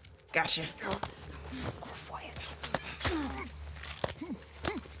 Gotcha. Quiet.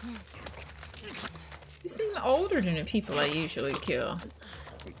 You seem older than the people I usually kill.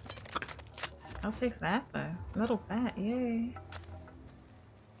 I'll take that though. Little bat, yay.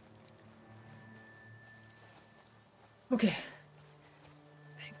 Okay.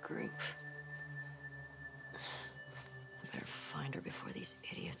 Big group. I better find her before these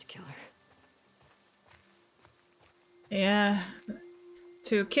idiots kill her. Yeah.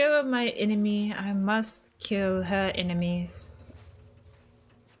 To kill my enemy, I must kill her enemies.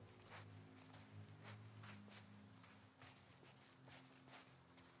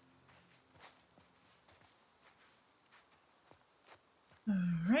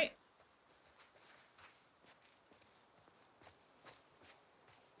 Alright.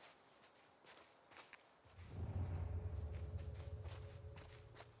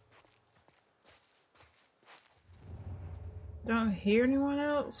 Don't hear anyone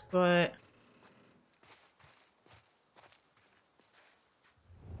else, but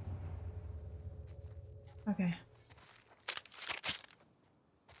okay.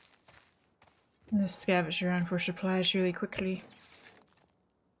 Let's scavenge around for supplies really quickly.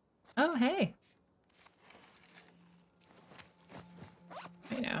 Oh, hey.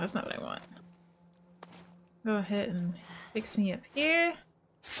 that's not what I want. Go ahead and fix me up here.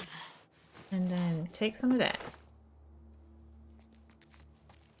 And then take some of that.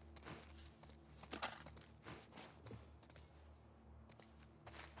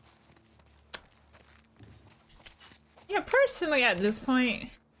 Yeah, personally at this point,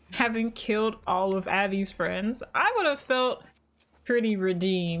 having killed all of Abby's friends, I would have felt pretty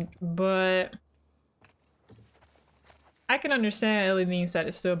redeemed, but I can understand Ellie means that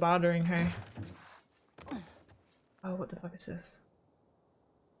it's still bothering her. Oh, what the fuck is this?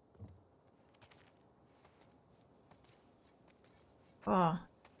 Oh.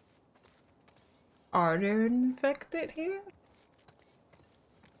 Are there infected here?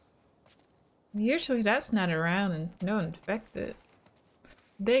 Usually that's not around and no infected.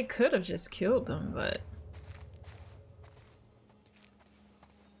 They could have just killed them, but...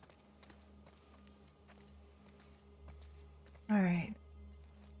 Alright.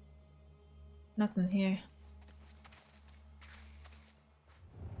 Nothing here.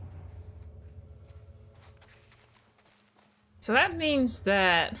 So that means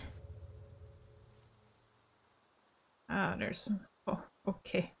that... Ah, there's some... Oh,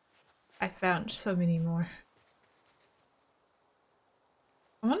 okay. I found so many more.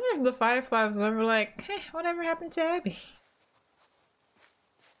 I wonder if the Firefly was ever like, hey, whatever happened to Abby?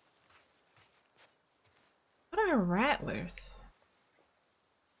 What are rattlers?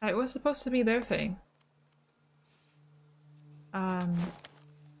 Like, what's supposed to be their thing? I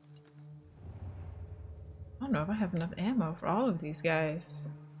don't know if I have enough ammo for all of these guys.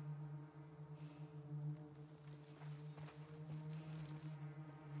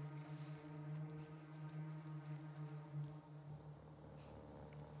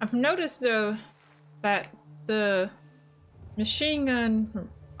 I've noticed though that the machine gun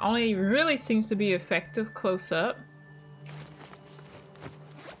only really seems to be effective close up.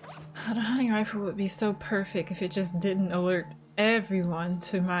 The hunting rifle would be so perfect if it just didn't alert everyone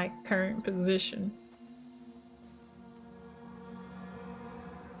to my current position.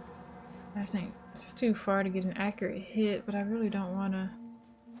 I think it's too far to get an accurate hit, but I really don't want to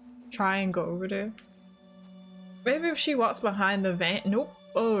try and go over there. Maybe if she walks behind the van. Nope.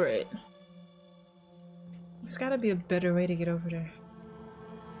 Alright. There's gotta be a better way to get over there.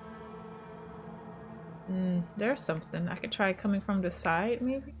 There's something. I could try coming from the side,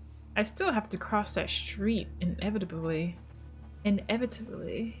 maybe? I still have to cross that street, inevitably.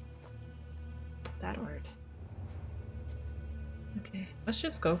 Inevitably. That word. Okay, let's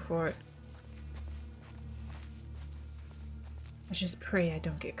just go for it. I just pray I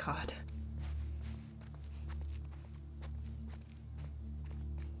don't get caught.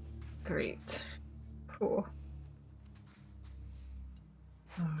 Great. Cool.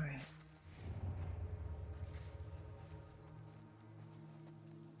 Alright.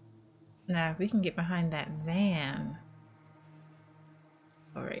 Now, if we can get behind that van.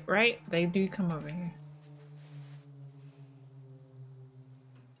 Alright, right? They do come over here.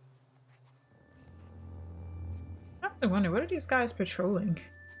 I have to wonder, what are these guys patrolling?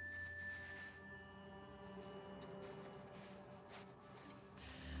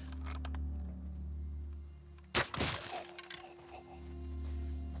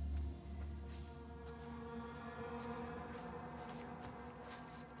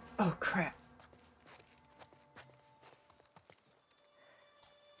 Oh crap.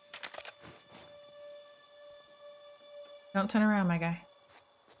 Don't turn around, my guy.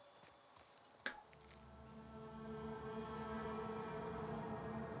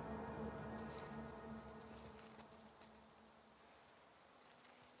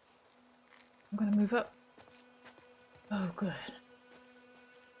 I'm gonna move up. Oh, good.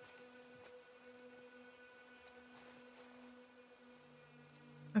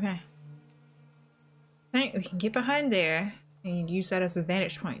 Okay. I think we can get behind there and use that as a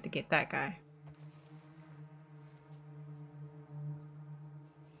vantage point to get that guy.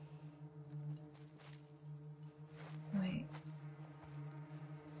 Wait.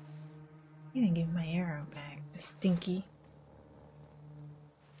 He didn't give me my arrow back. The stinky.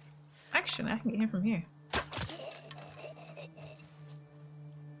 Actually, I can get him from here.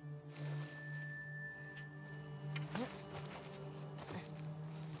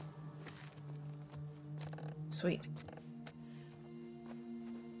 Sweet.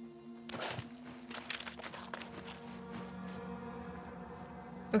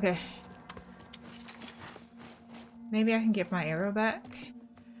 Okay. Maybe I can get my arrow back.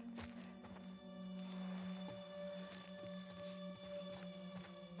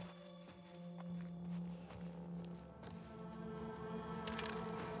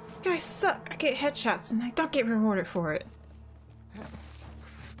 You guys suck. I get headshots and I don't get rewarded for it.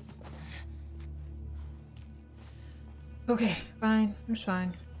 Okay, fine. It's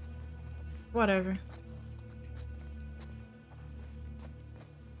fine. Whatever.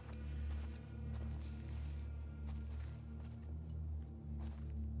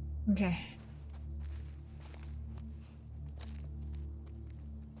 Okay.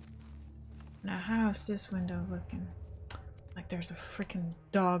 Now, how's this window looking? Like there's a freaking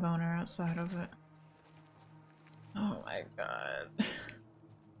dog owner outside of it. Oh my god.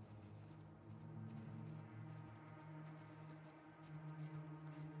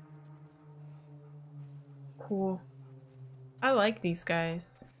 Cool. I like these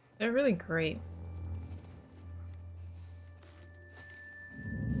guys. They're really great.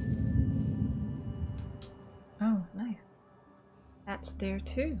 Oh, nice. That's there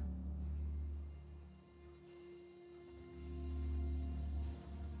too.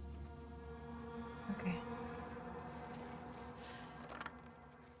 Okay.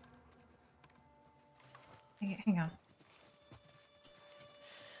 Hang on.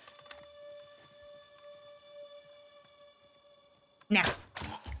 Now.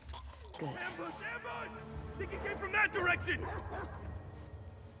 Good. Ambush! Ambush! Think it came from that direction!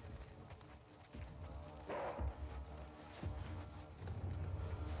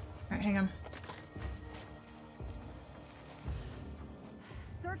 Alright, hang on.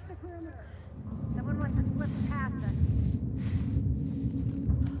 Search the perimeter. Someone must have slipped past us.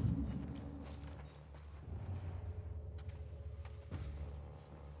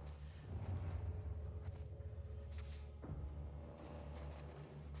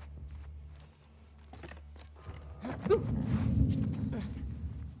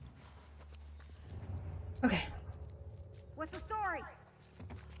 Okay. What's the story?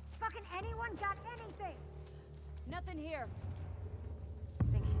 Fucking anyone got anything? Nothing here.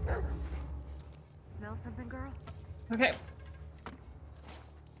 Think she's got them. Smell something, girl? Okay.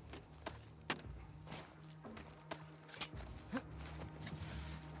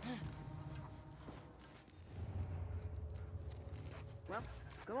 Well,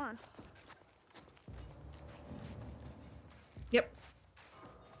 go on. Yep.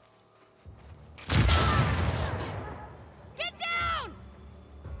 Get down!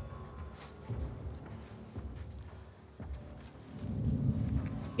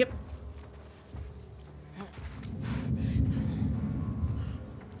 Yep.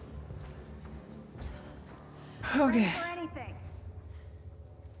 Okay. For anything.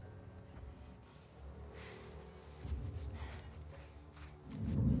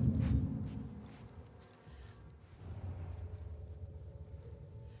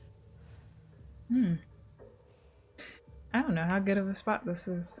 I don't know how good of a spot this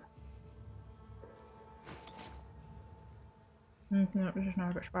is. No, this is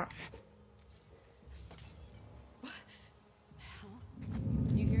not a good spot. Hell?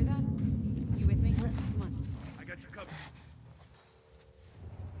 You hear that? You with me? Come on. I got you covered.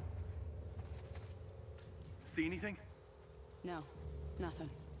 See anything? No, nothing.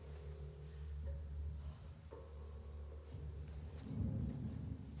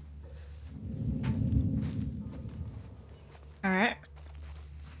 Alright.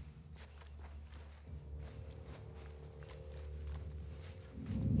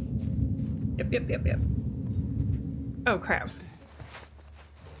 Yep. Oh crap.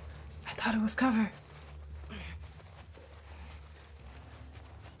 I thought it was cover.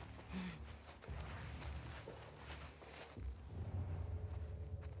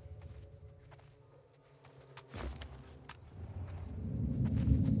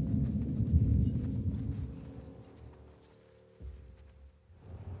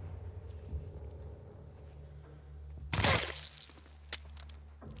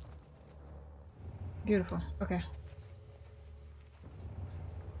 Beautiful. Okay.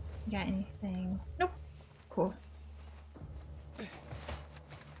 Got anything? Nope. Cool.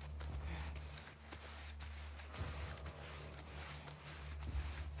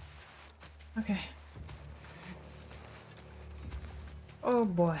 Okay. Oh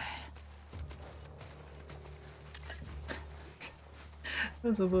boy. That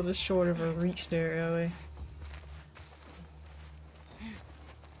was a little short of a reach there, Ellie.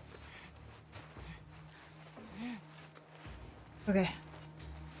 Okay.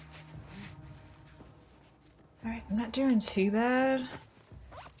 Alright, I'm not doing too bad.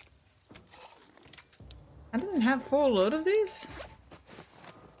 I didn't have full load of these.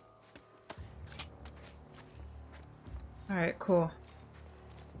 Alright, cool.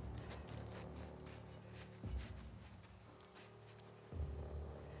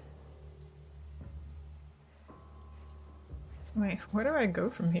 Wait, where do I go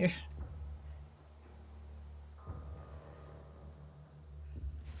from here?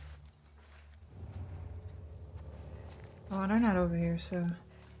 Oh, they're not over here, so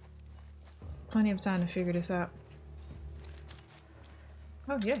plenty of time to figure this out.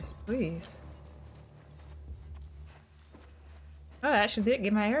 Oh yes, please. Oh, I actually did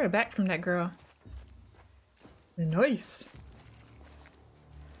get my area back from that girl. Nice.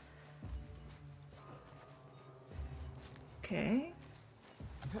 Okay.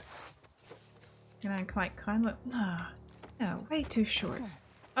 Can I climb up? No. No, way too short.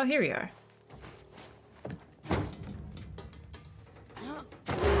 Oh, here we are.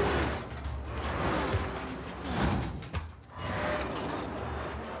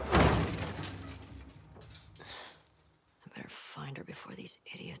 Find her before these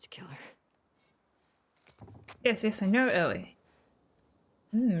idiots kill her. Yes, yes, I know, Ellie.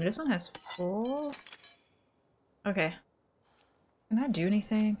 This one has 4. Okay. Can I do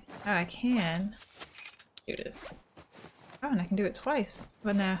anything? Oh, I can do this. Oh, and I can do it twice.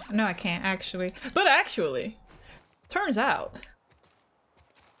 But no, I can't actually. But actually, turns out.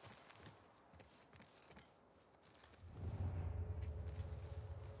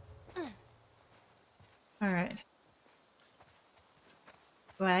 Alright.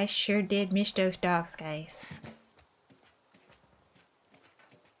 Well, I sure did miss those dogs, guys.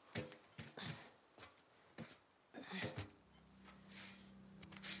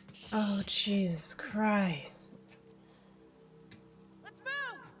 Oh, Jesus Christ. Let's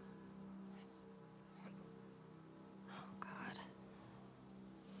move! Oh, God.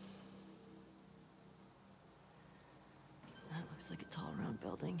 That looks like a tall, round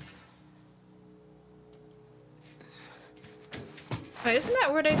building. Wait, isn't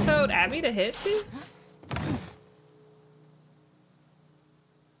that where they told Abby to head to?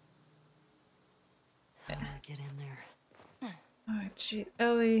 How do I get in there? Oh, gee,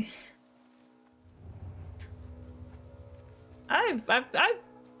 Ellie.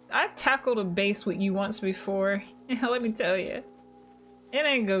 I've tackled a base with you once before, and let me tell you, it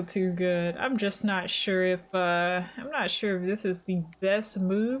ain't go too good. I'm just not sure if this is the best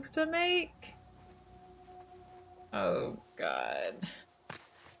move to make. Oh God,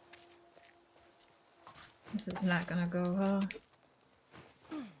 this is not gonna go well.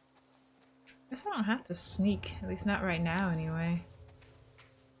 Guess I don't have to sneak, at least not right now anyway.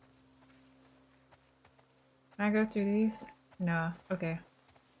 Can I go through these? No, okay.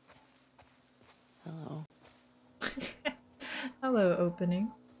 Hello. Hello,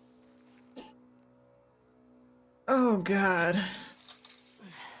 opening. Oh God.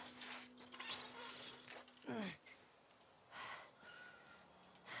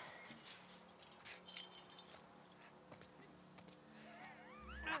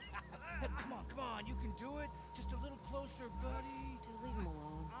 Come on, you can do it. Just a little closer, buddy. Dude, leave him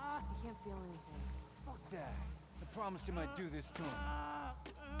alone. He can't feel anything. Fuck that. I promised him I'd do this to him.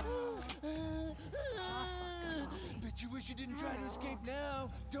 Bet you wish you didn't try to escape now,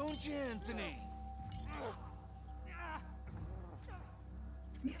 don't you, Anthony?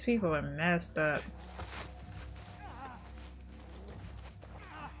 These people are messed up.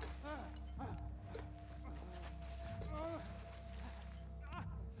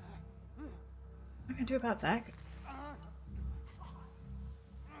 What can I do about that?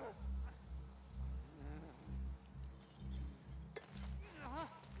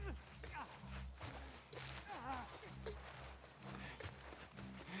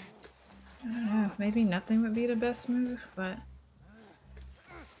 I don't know, maybe nothing would be the best move, but...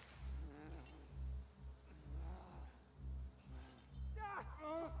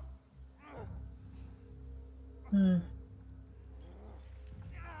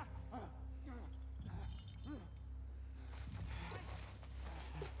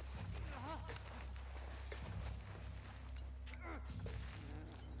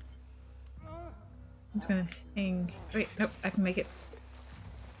 It's gonna hang. Wait, nope, I can make it.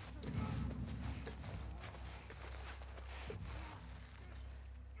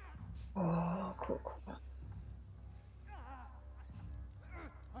 Oh, cool, cool.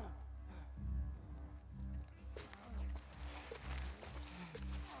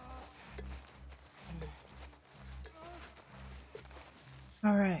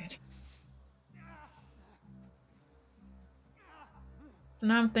 All right. So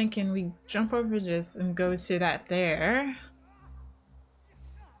now I'm thinking we jump over this and go to that there.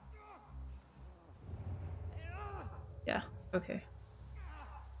 Yeah, okay.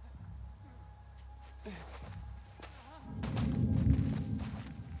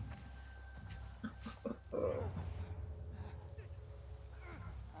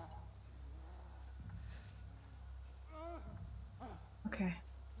 Okay.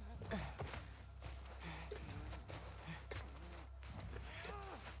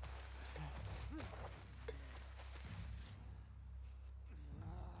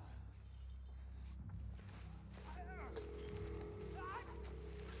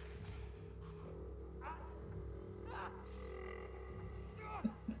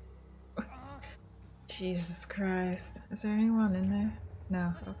 Jesus Christ. Is there anyone in there?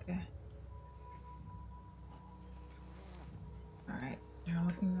 No, okay. Alright, they're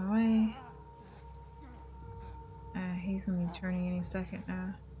looking away. He's gonna be turning any second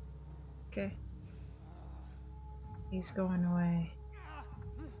now. Okay. He's going away.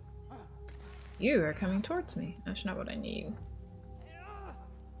 You are coming towards me. That's not what I need.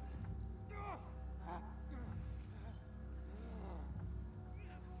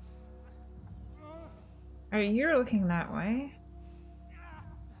 Alright, you're looking that way.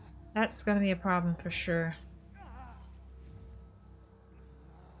 That's gonna be a problem for sure.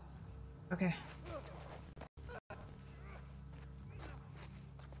 Okay.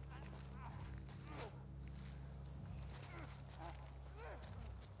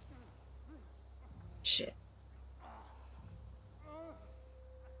 Shit.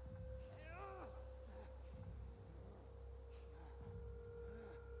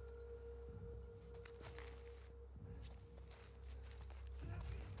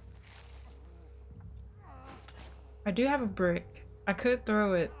 I do have a brick. I could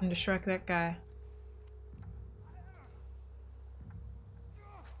throw it and distract that guy.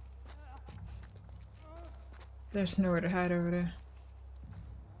 There's nowhere to hide over there.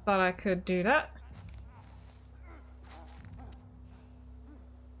 Thought I could do that.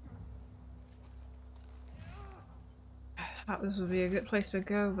 I thought this would be a good place to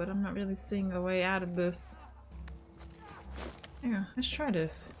go, but I'm not really seeing a way out of this. Yeah, let's try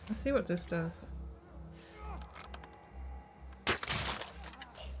this. Let's see what this does.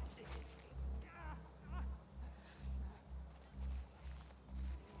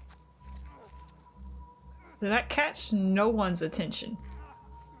 Did that catch no one's attention?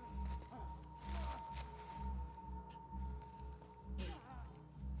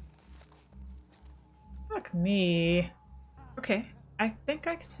 Fuck me. Okay, I think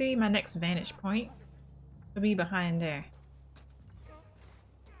I can see my next vantage point. It'll be behind there.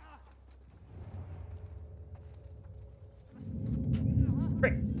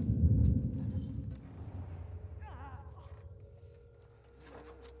 Frick.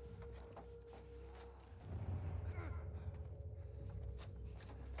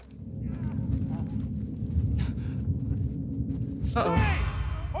 Uh-oh.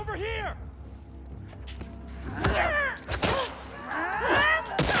 Over here!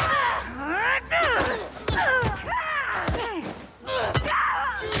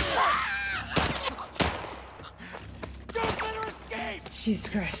 Don't let her escape! Jesus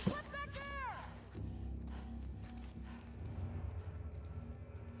Christ.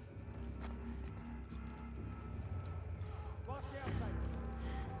 Lock the outside.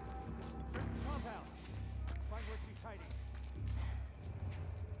 Compound. Find where she's hiding.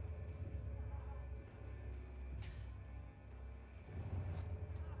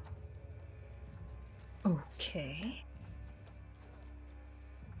 Okay.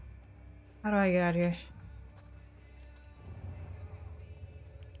 How do I get out of here?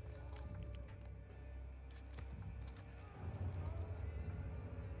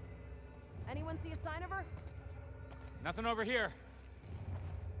 Anyone see a sign of her? Nothing over here.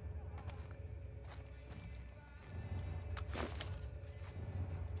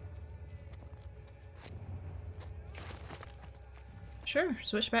 Sure,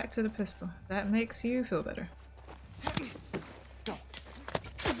 switch back to the pistol. That makes you feel better.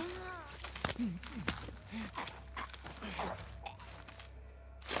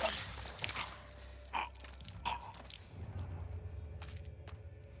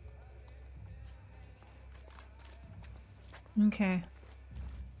 Okay.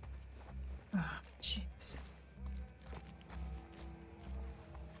 Oh, jeez.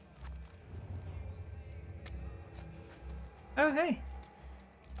 Oh, hey.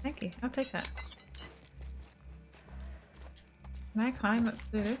 Thank you. I'll take that. Can I climb up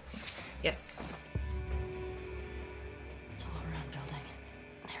through this? Yes. It's all around building.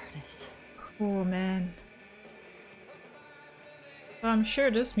 There it is. Cool, man. Well, I'm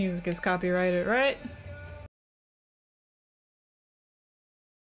sure this music is copyrighted, right?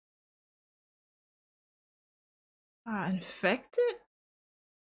 Infected?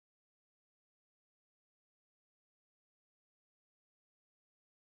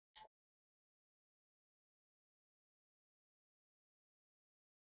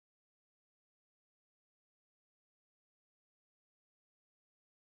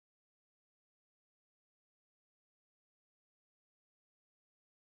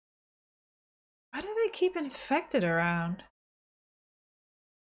 Why do they keep infected around?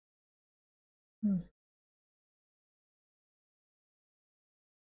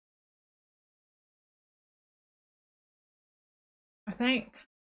 I think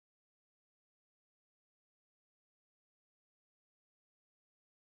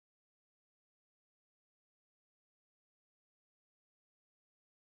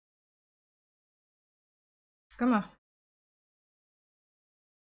Come on.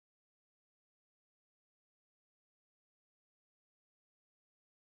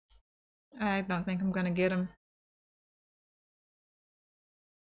 I don't think I'm gonna get him.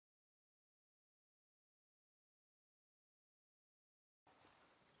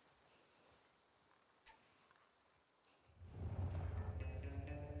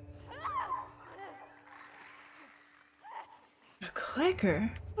 A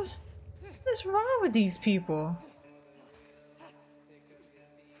clicker? What is wrong with these people?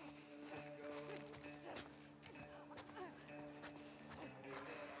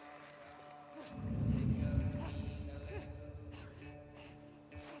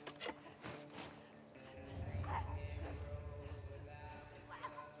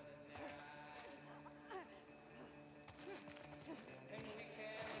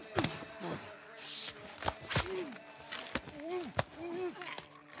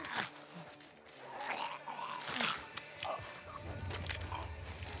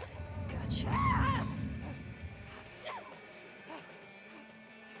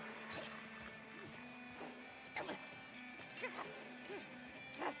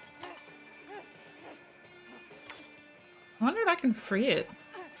 I wonder if I can free it.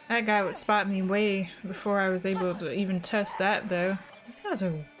 That guy would spot me way before I was able to even test that, though. These guys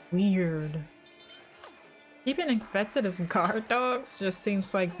are weird. Keeping infected as guard dogs just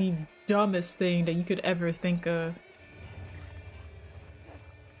seems like the dumbest thing that you could ever think of.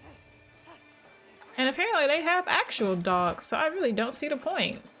 And apparently they have actual dogs, so I really don't see the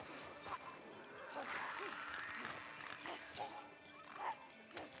point.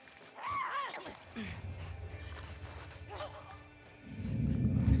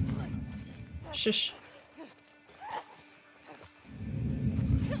 Shush.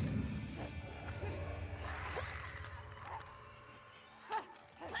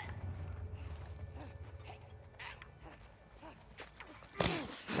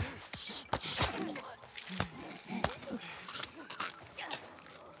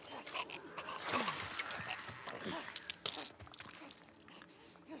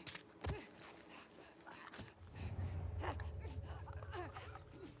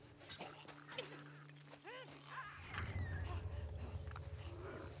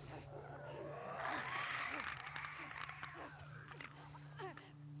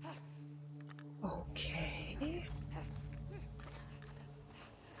 Okay.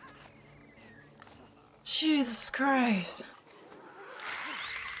 Jesus Christ.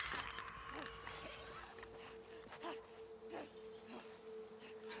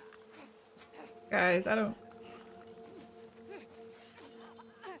 Guys, I don't...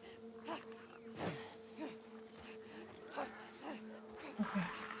 Okay.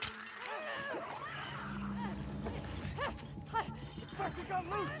 Fucking got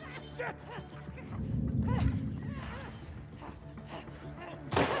loose! Shit!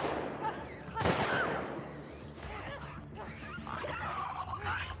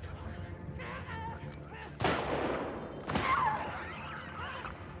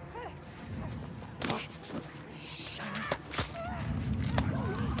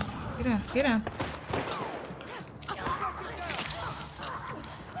 Get down, get down.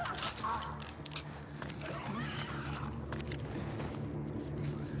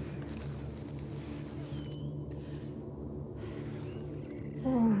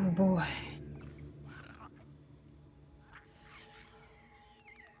 Oh boy.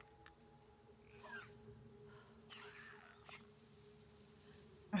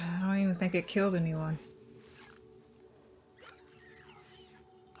 I don't even think it killed anyone.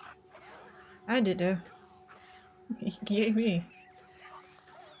 I did though. Yay me.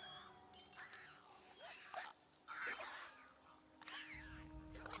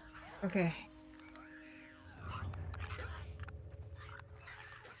 Okay.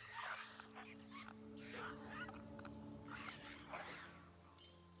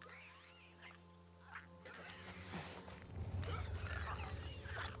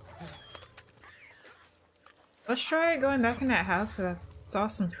 Let's try going back in that house because I saw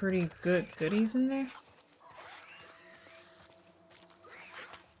some pretty good goodies in there.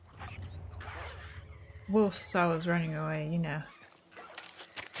 Whilst I was running away, you know.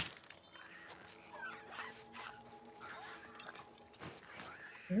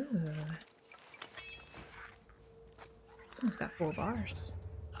 Ooh. This one's got 4 bars.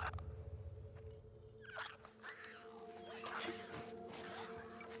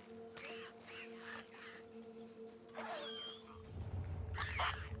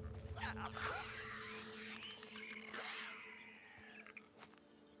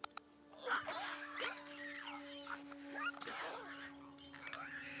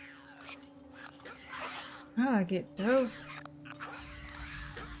 How do I get those?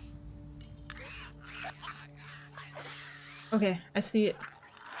 Okay, I see it.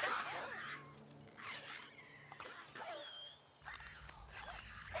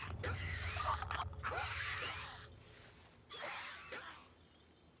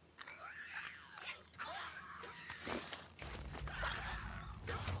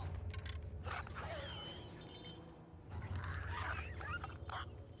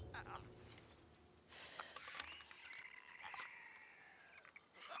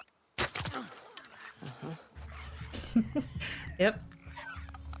 Yep.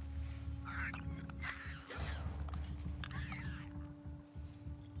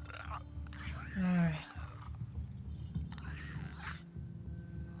 Alright.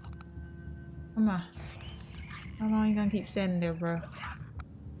 Come on. How long you gonna keep standing there, bro?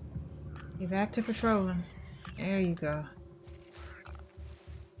 Get back to patrolling. There you go.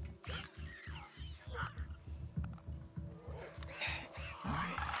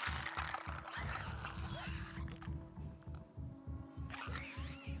 Alright.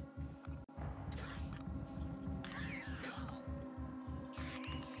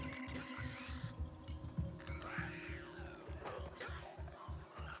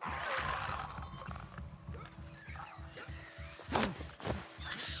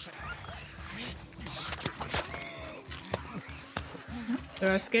 Do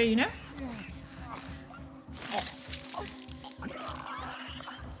I scare you now?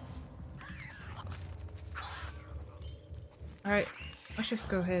 Alright, let's just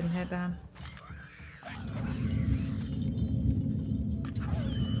go ahead and head down.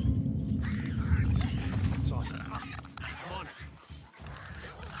 It's awesome. I'm on it.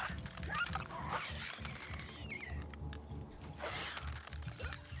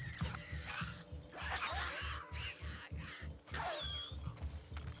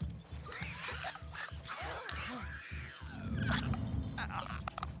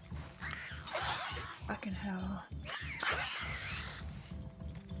 Fucking hell.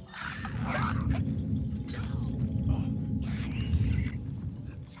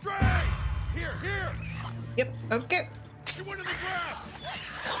 Stray! Here, here! Yep, okay. She went in the grass!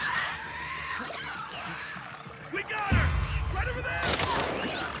 We got her! Right over there!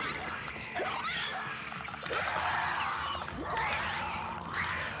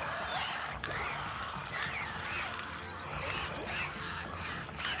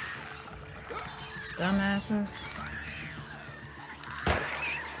 Dumbasses.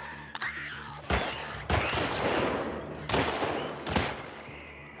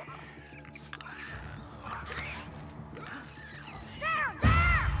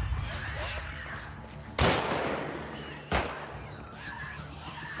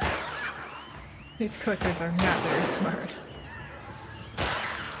 These clickers are not very smart.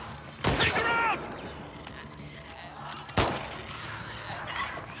 Take her out!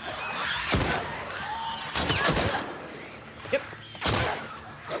 Yep.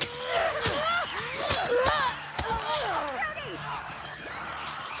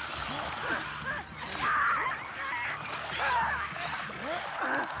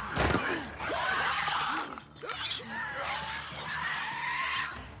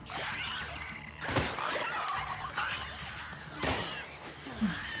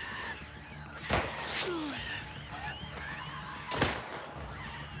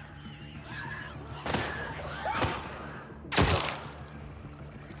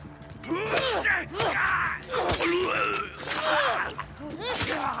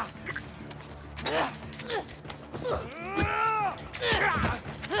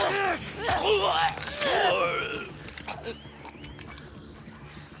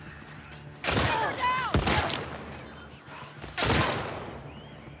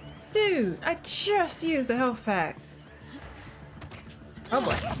 Dude, I just used the health pack. Oh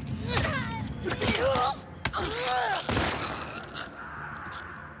boy.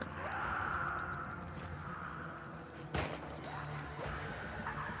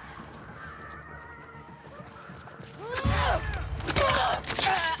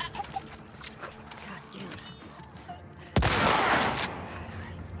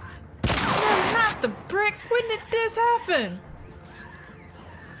 No, not the brick! When did this happen?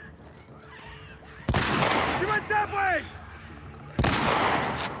 She went that way!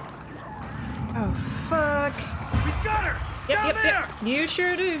 Oh, fuck. We got her! Yep, Down yep, there! yep. You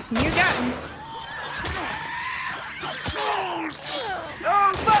sure do. You got me.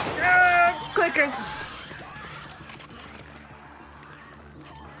 Oh, fuck! Clickers.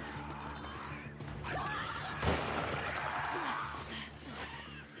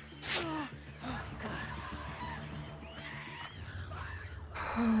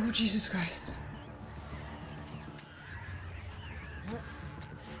 Oh, Jesus Christ.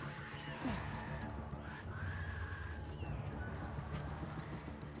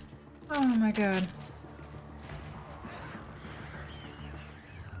 Oh my god.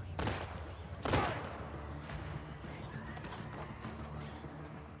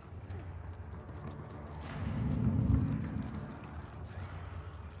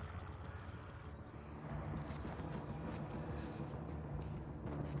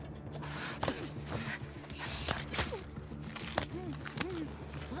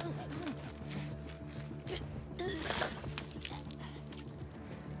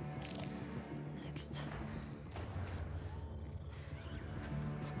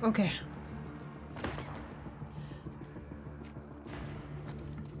 Okay.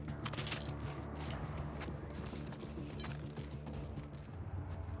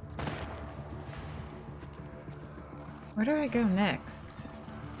 Where do I go next?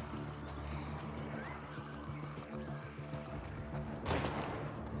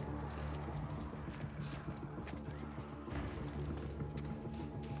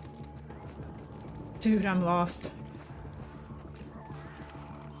 Dude, I'm lost.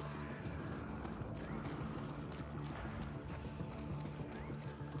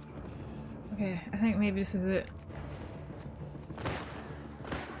 Okay, I think maybe this is it.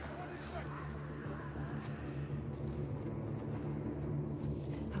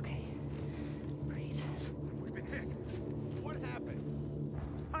 Okay. Breathe. We've been hit. What happened?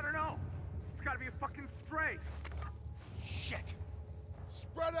 I don't know. It's gotta be a fucking stray. Shit!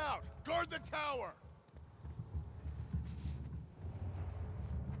 Spread out! Guard the tower!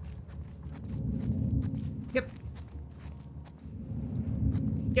 Yep.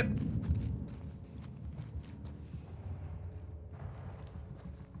 Yep.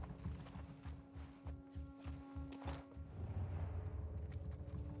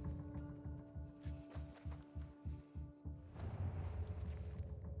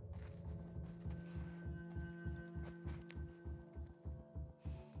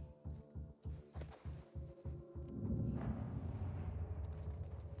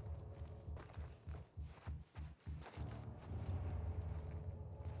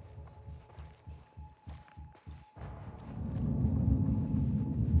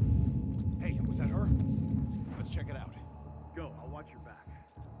 Hey, was that her? Let's check it out. Go, I'll watch your back.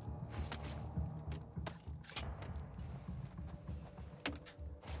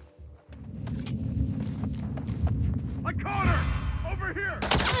 I caught her! Over here!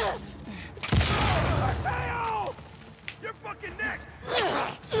 Mateo! You're fucking next!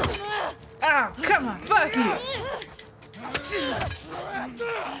 Oh, come on, fuck you!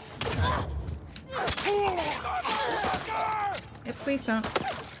 Yep, please don't.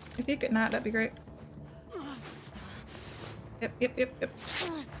 If you could not, that'd be great. Yep, yep, yep, yep.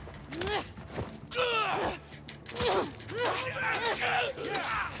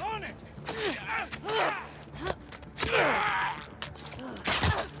 On it!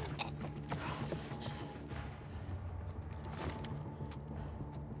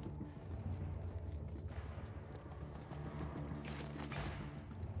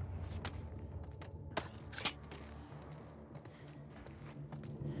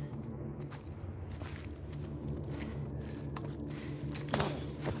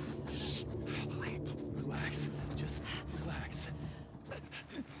 Relax. Just relax.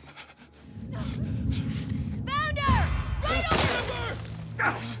 Found her! Right over!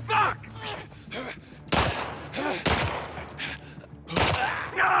 Oh, fuck!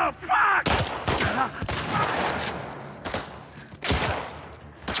 No, fuck!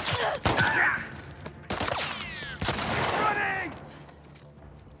 Running!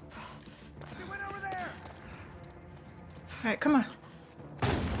 She went over there! Alright, come on.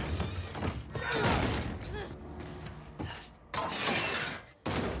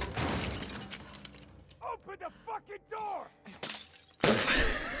 Open the fucking door!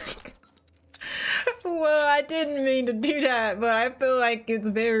 Well, I didn't mean to do that, but I feel like it's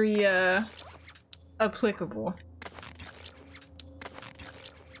very, applicable. Open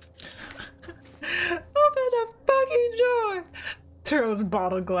the fucking door! Throws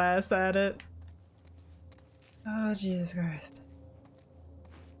bottle glass at it. Oh, Jesus Christ.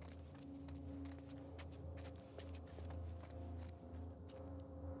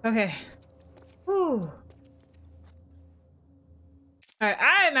 Okay. Whew. Alright,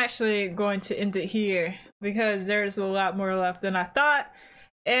 I am actually going to end it here because there's a lot more left than I thought.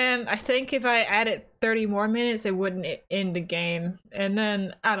 And I think if I added 30 more minutes, it wouldn't end the game. And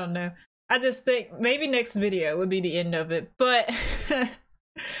then, I don't know. I just think maybe next video would be the end of it. But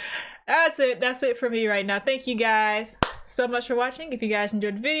that's it. That's it for me right now. Thank you guys so much for watching. If you guys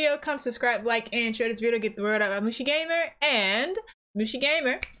enjoyed the video, come subscribe, like, and share this video. Get the word out. I'm Mushi Gamer, and Mushi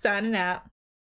Gamer signing out.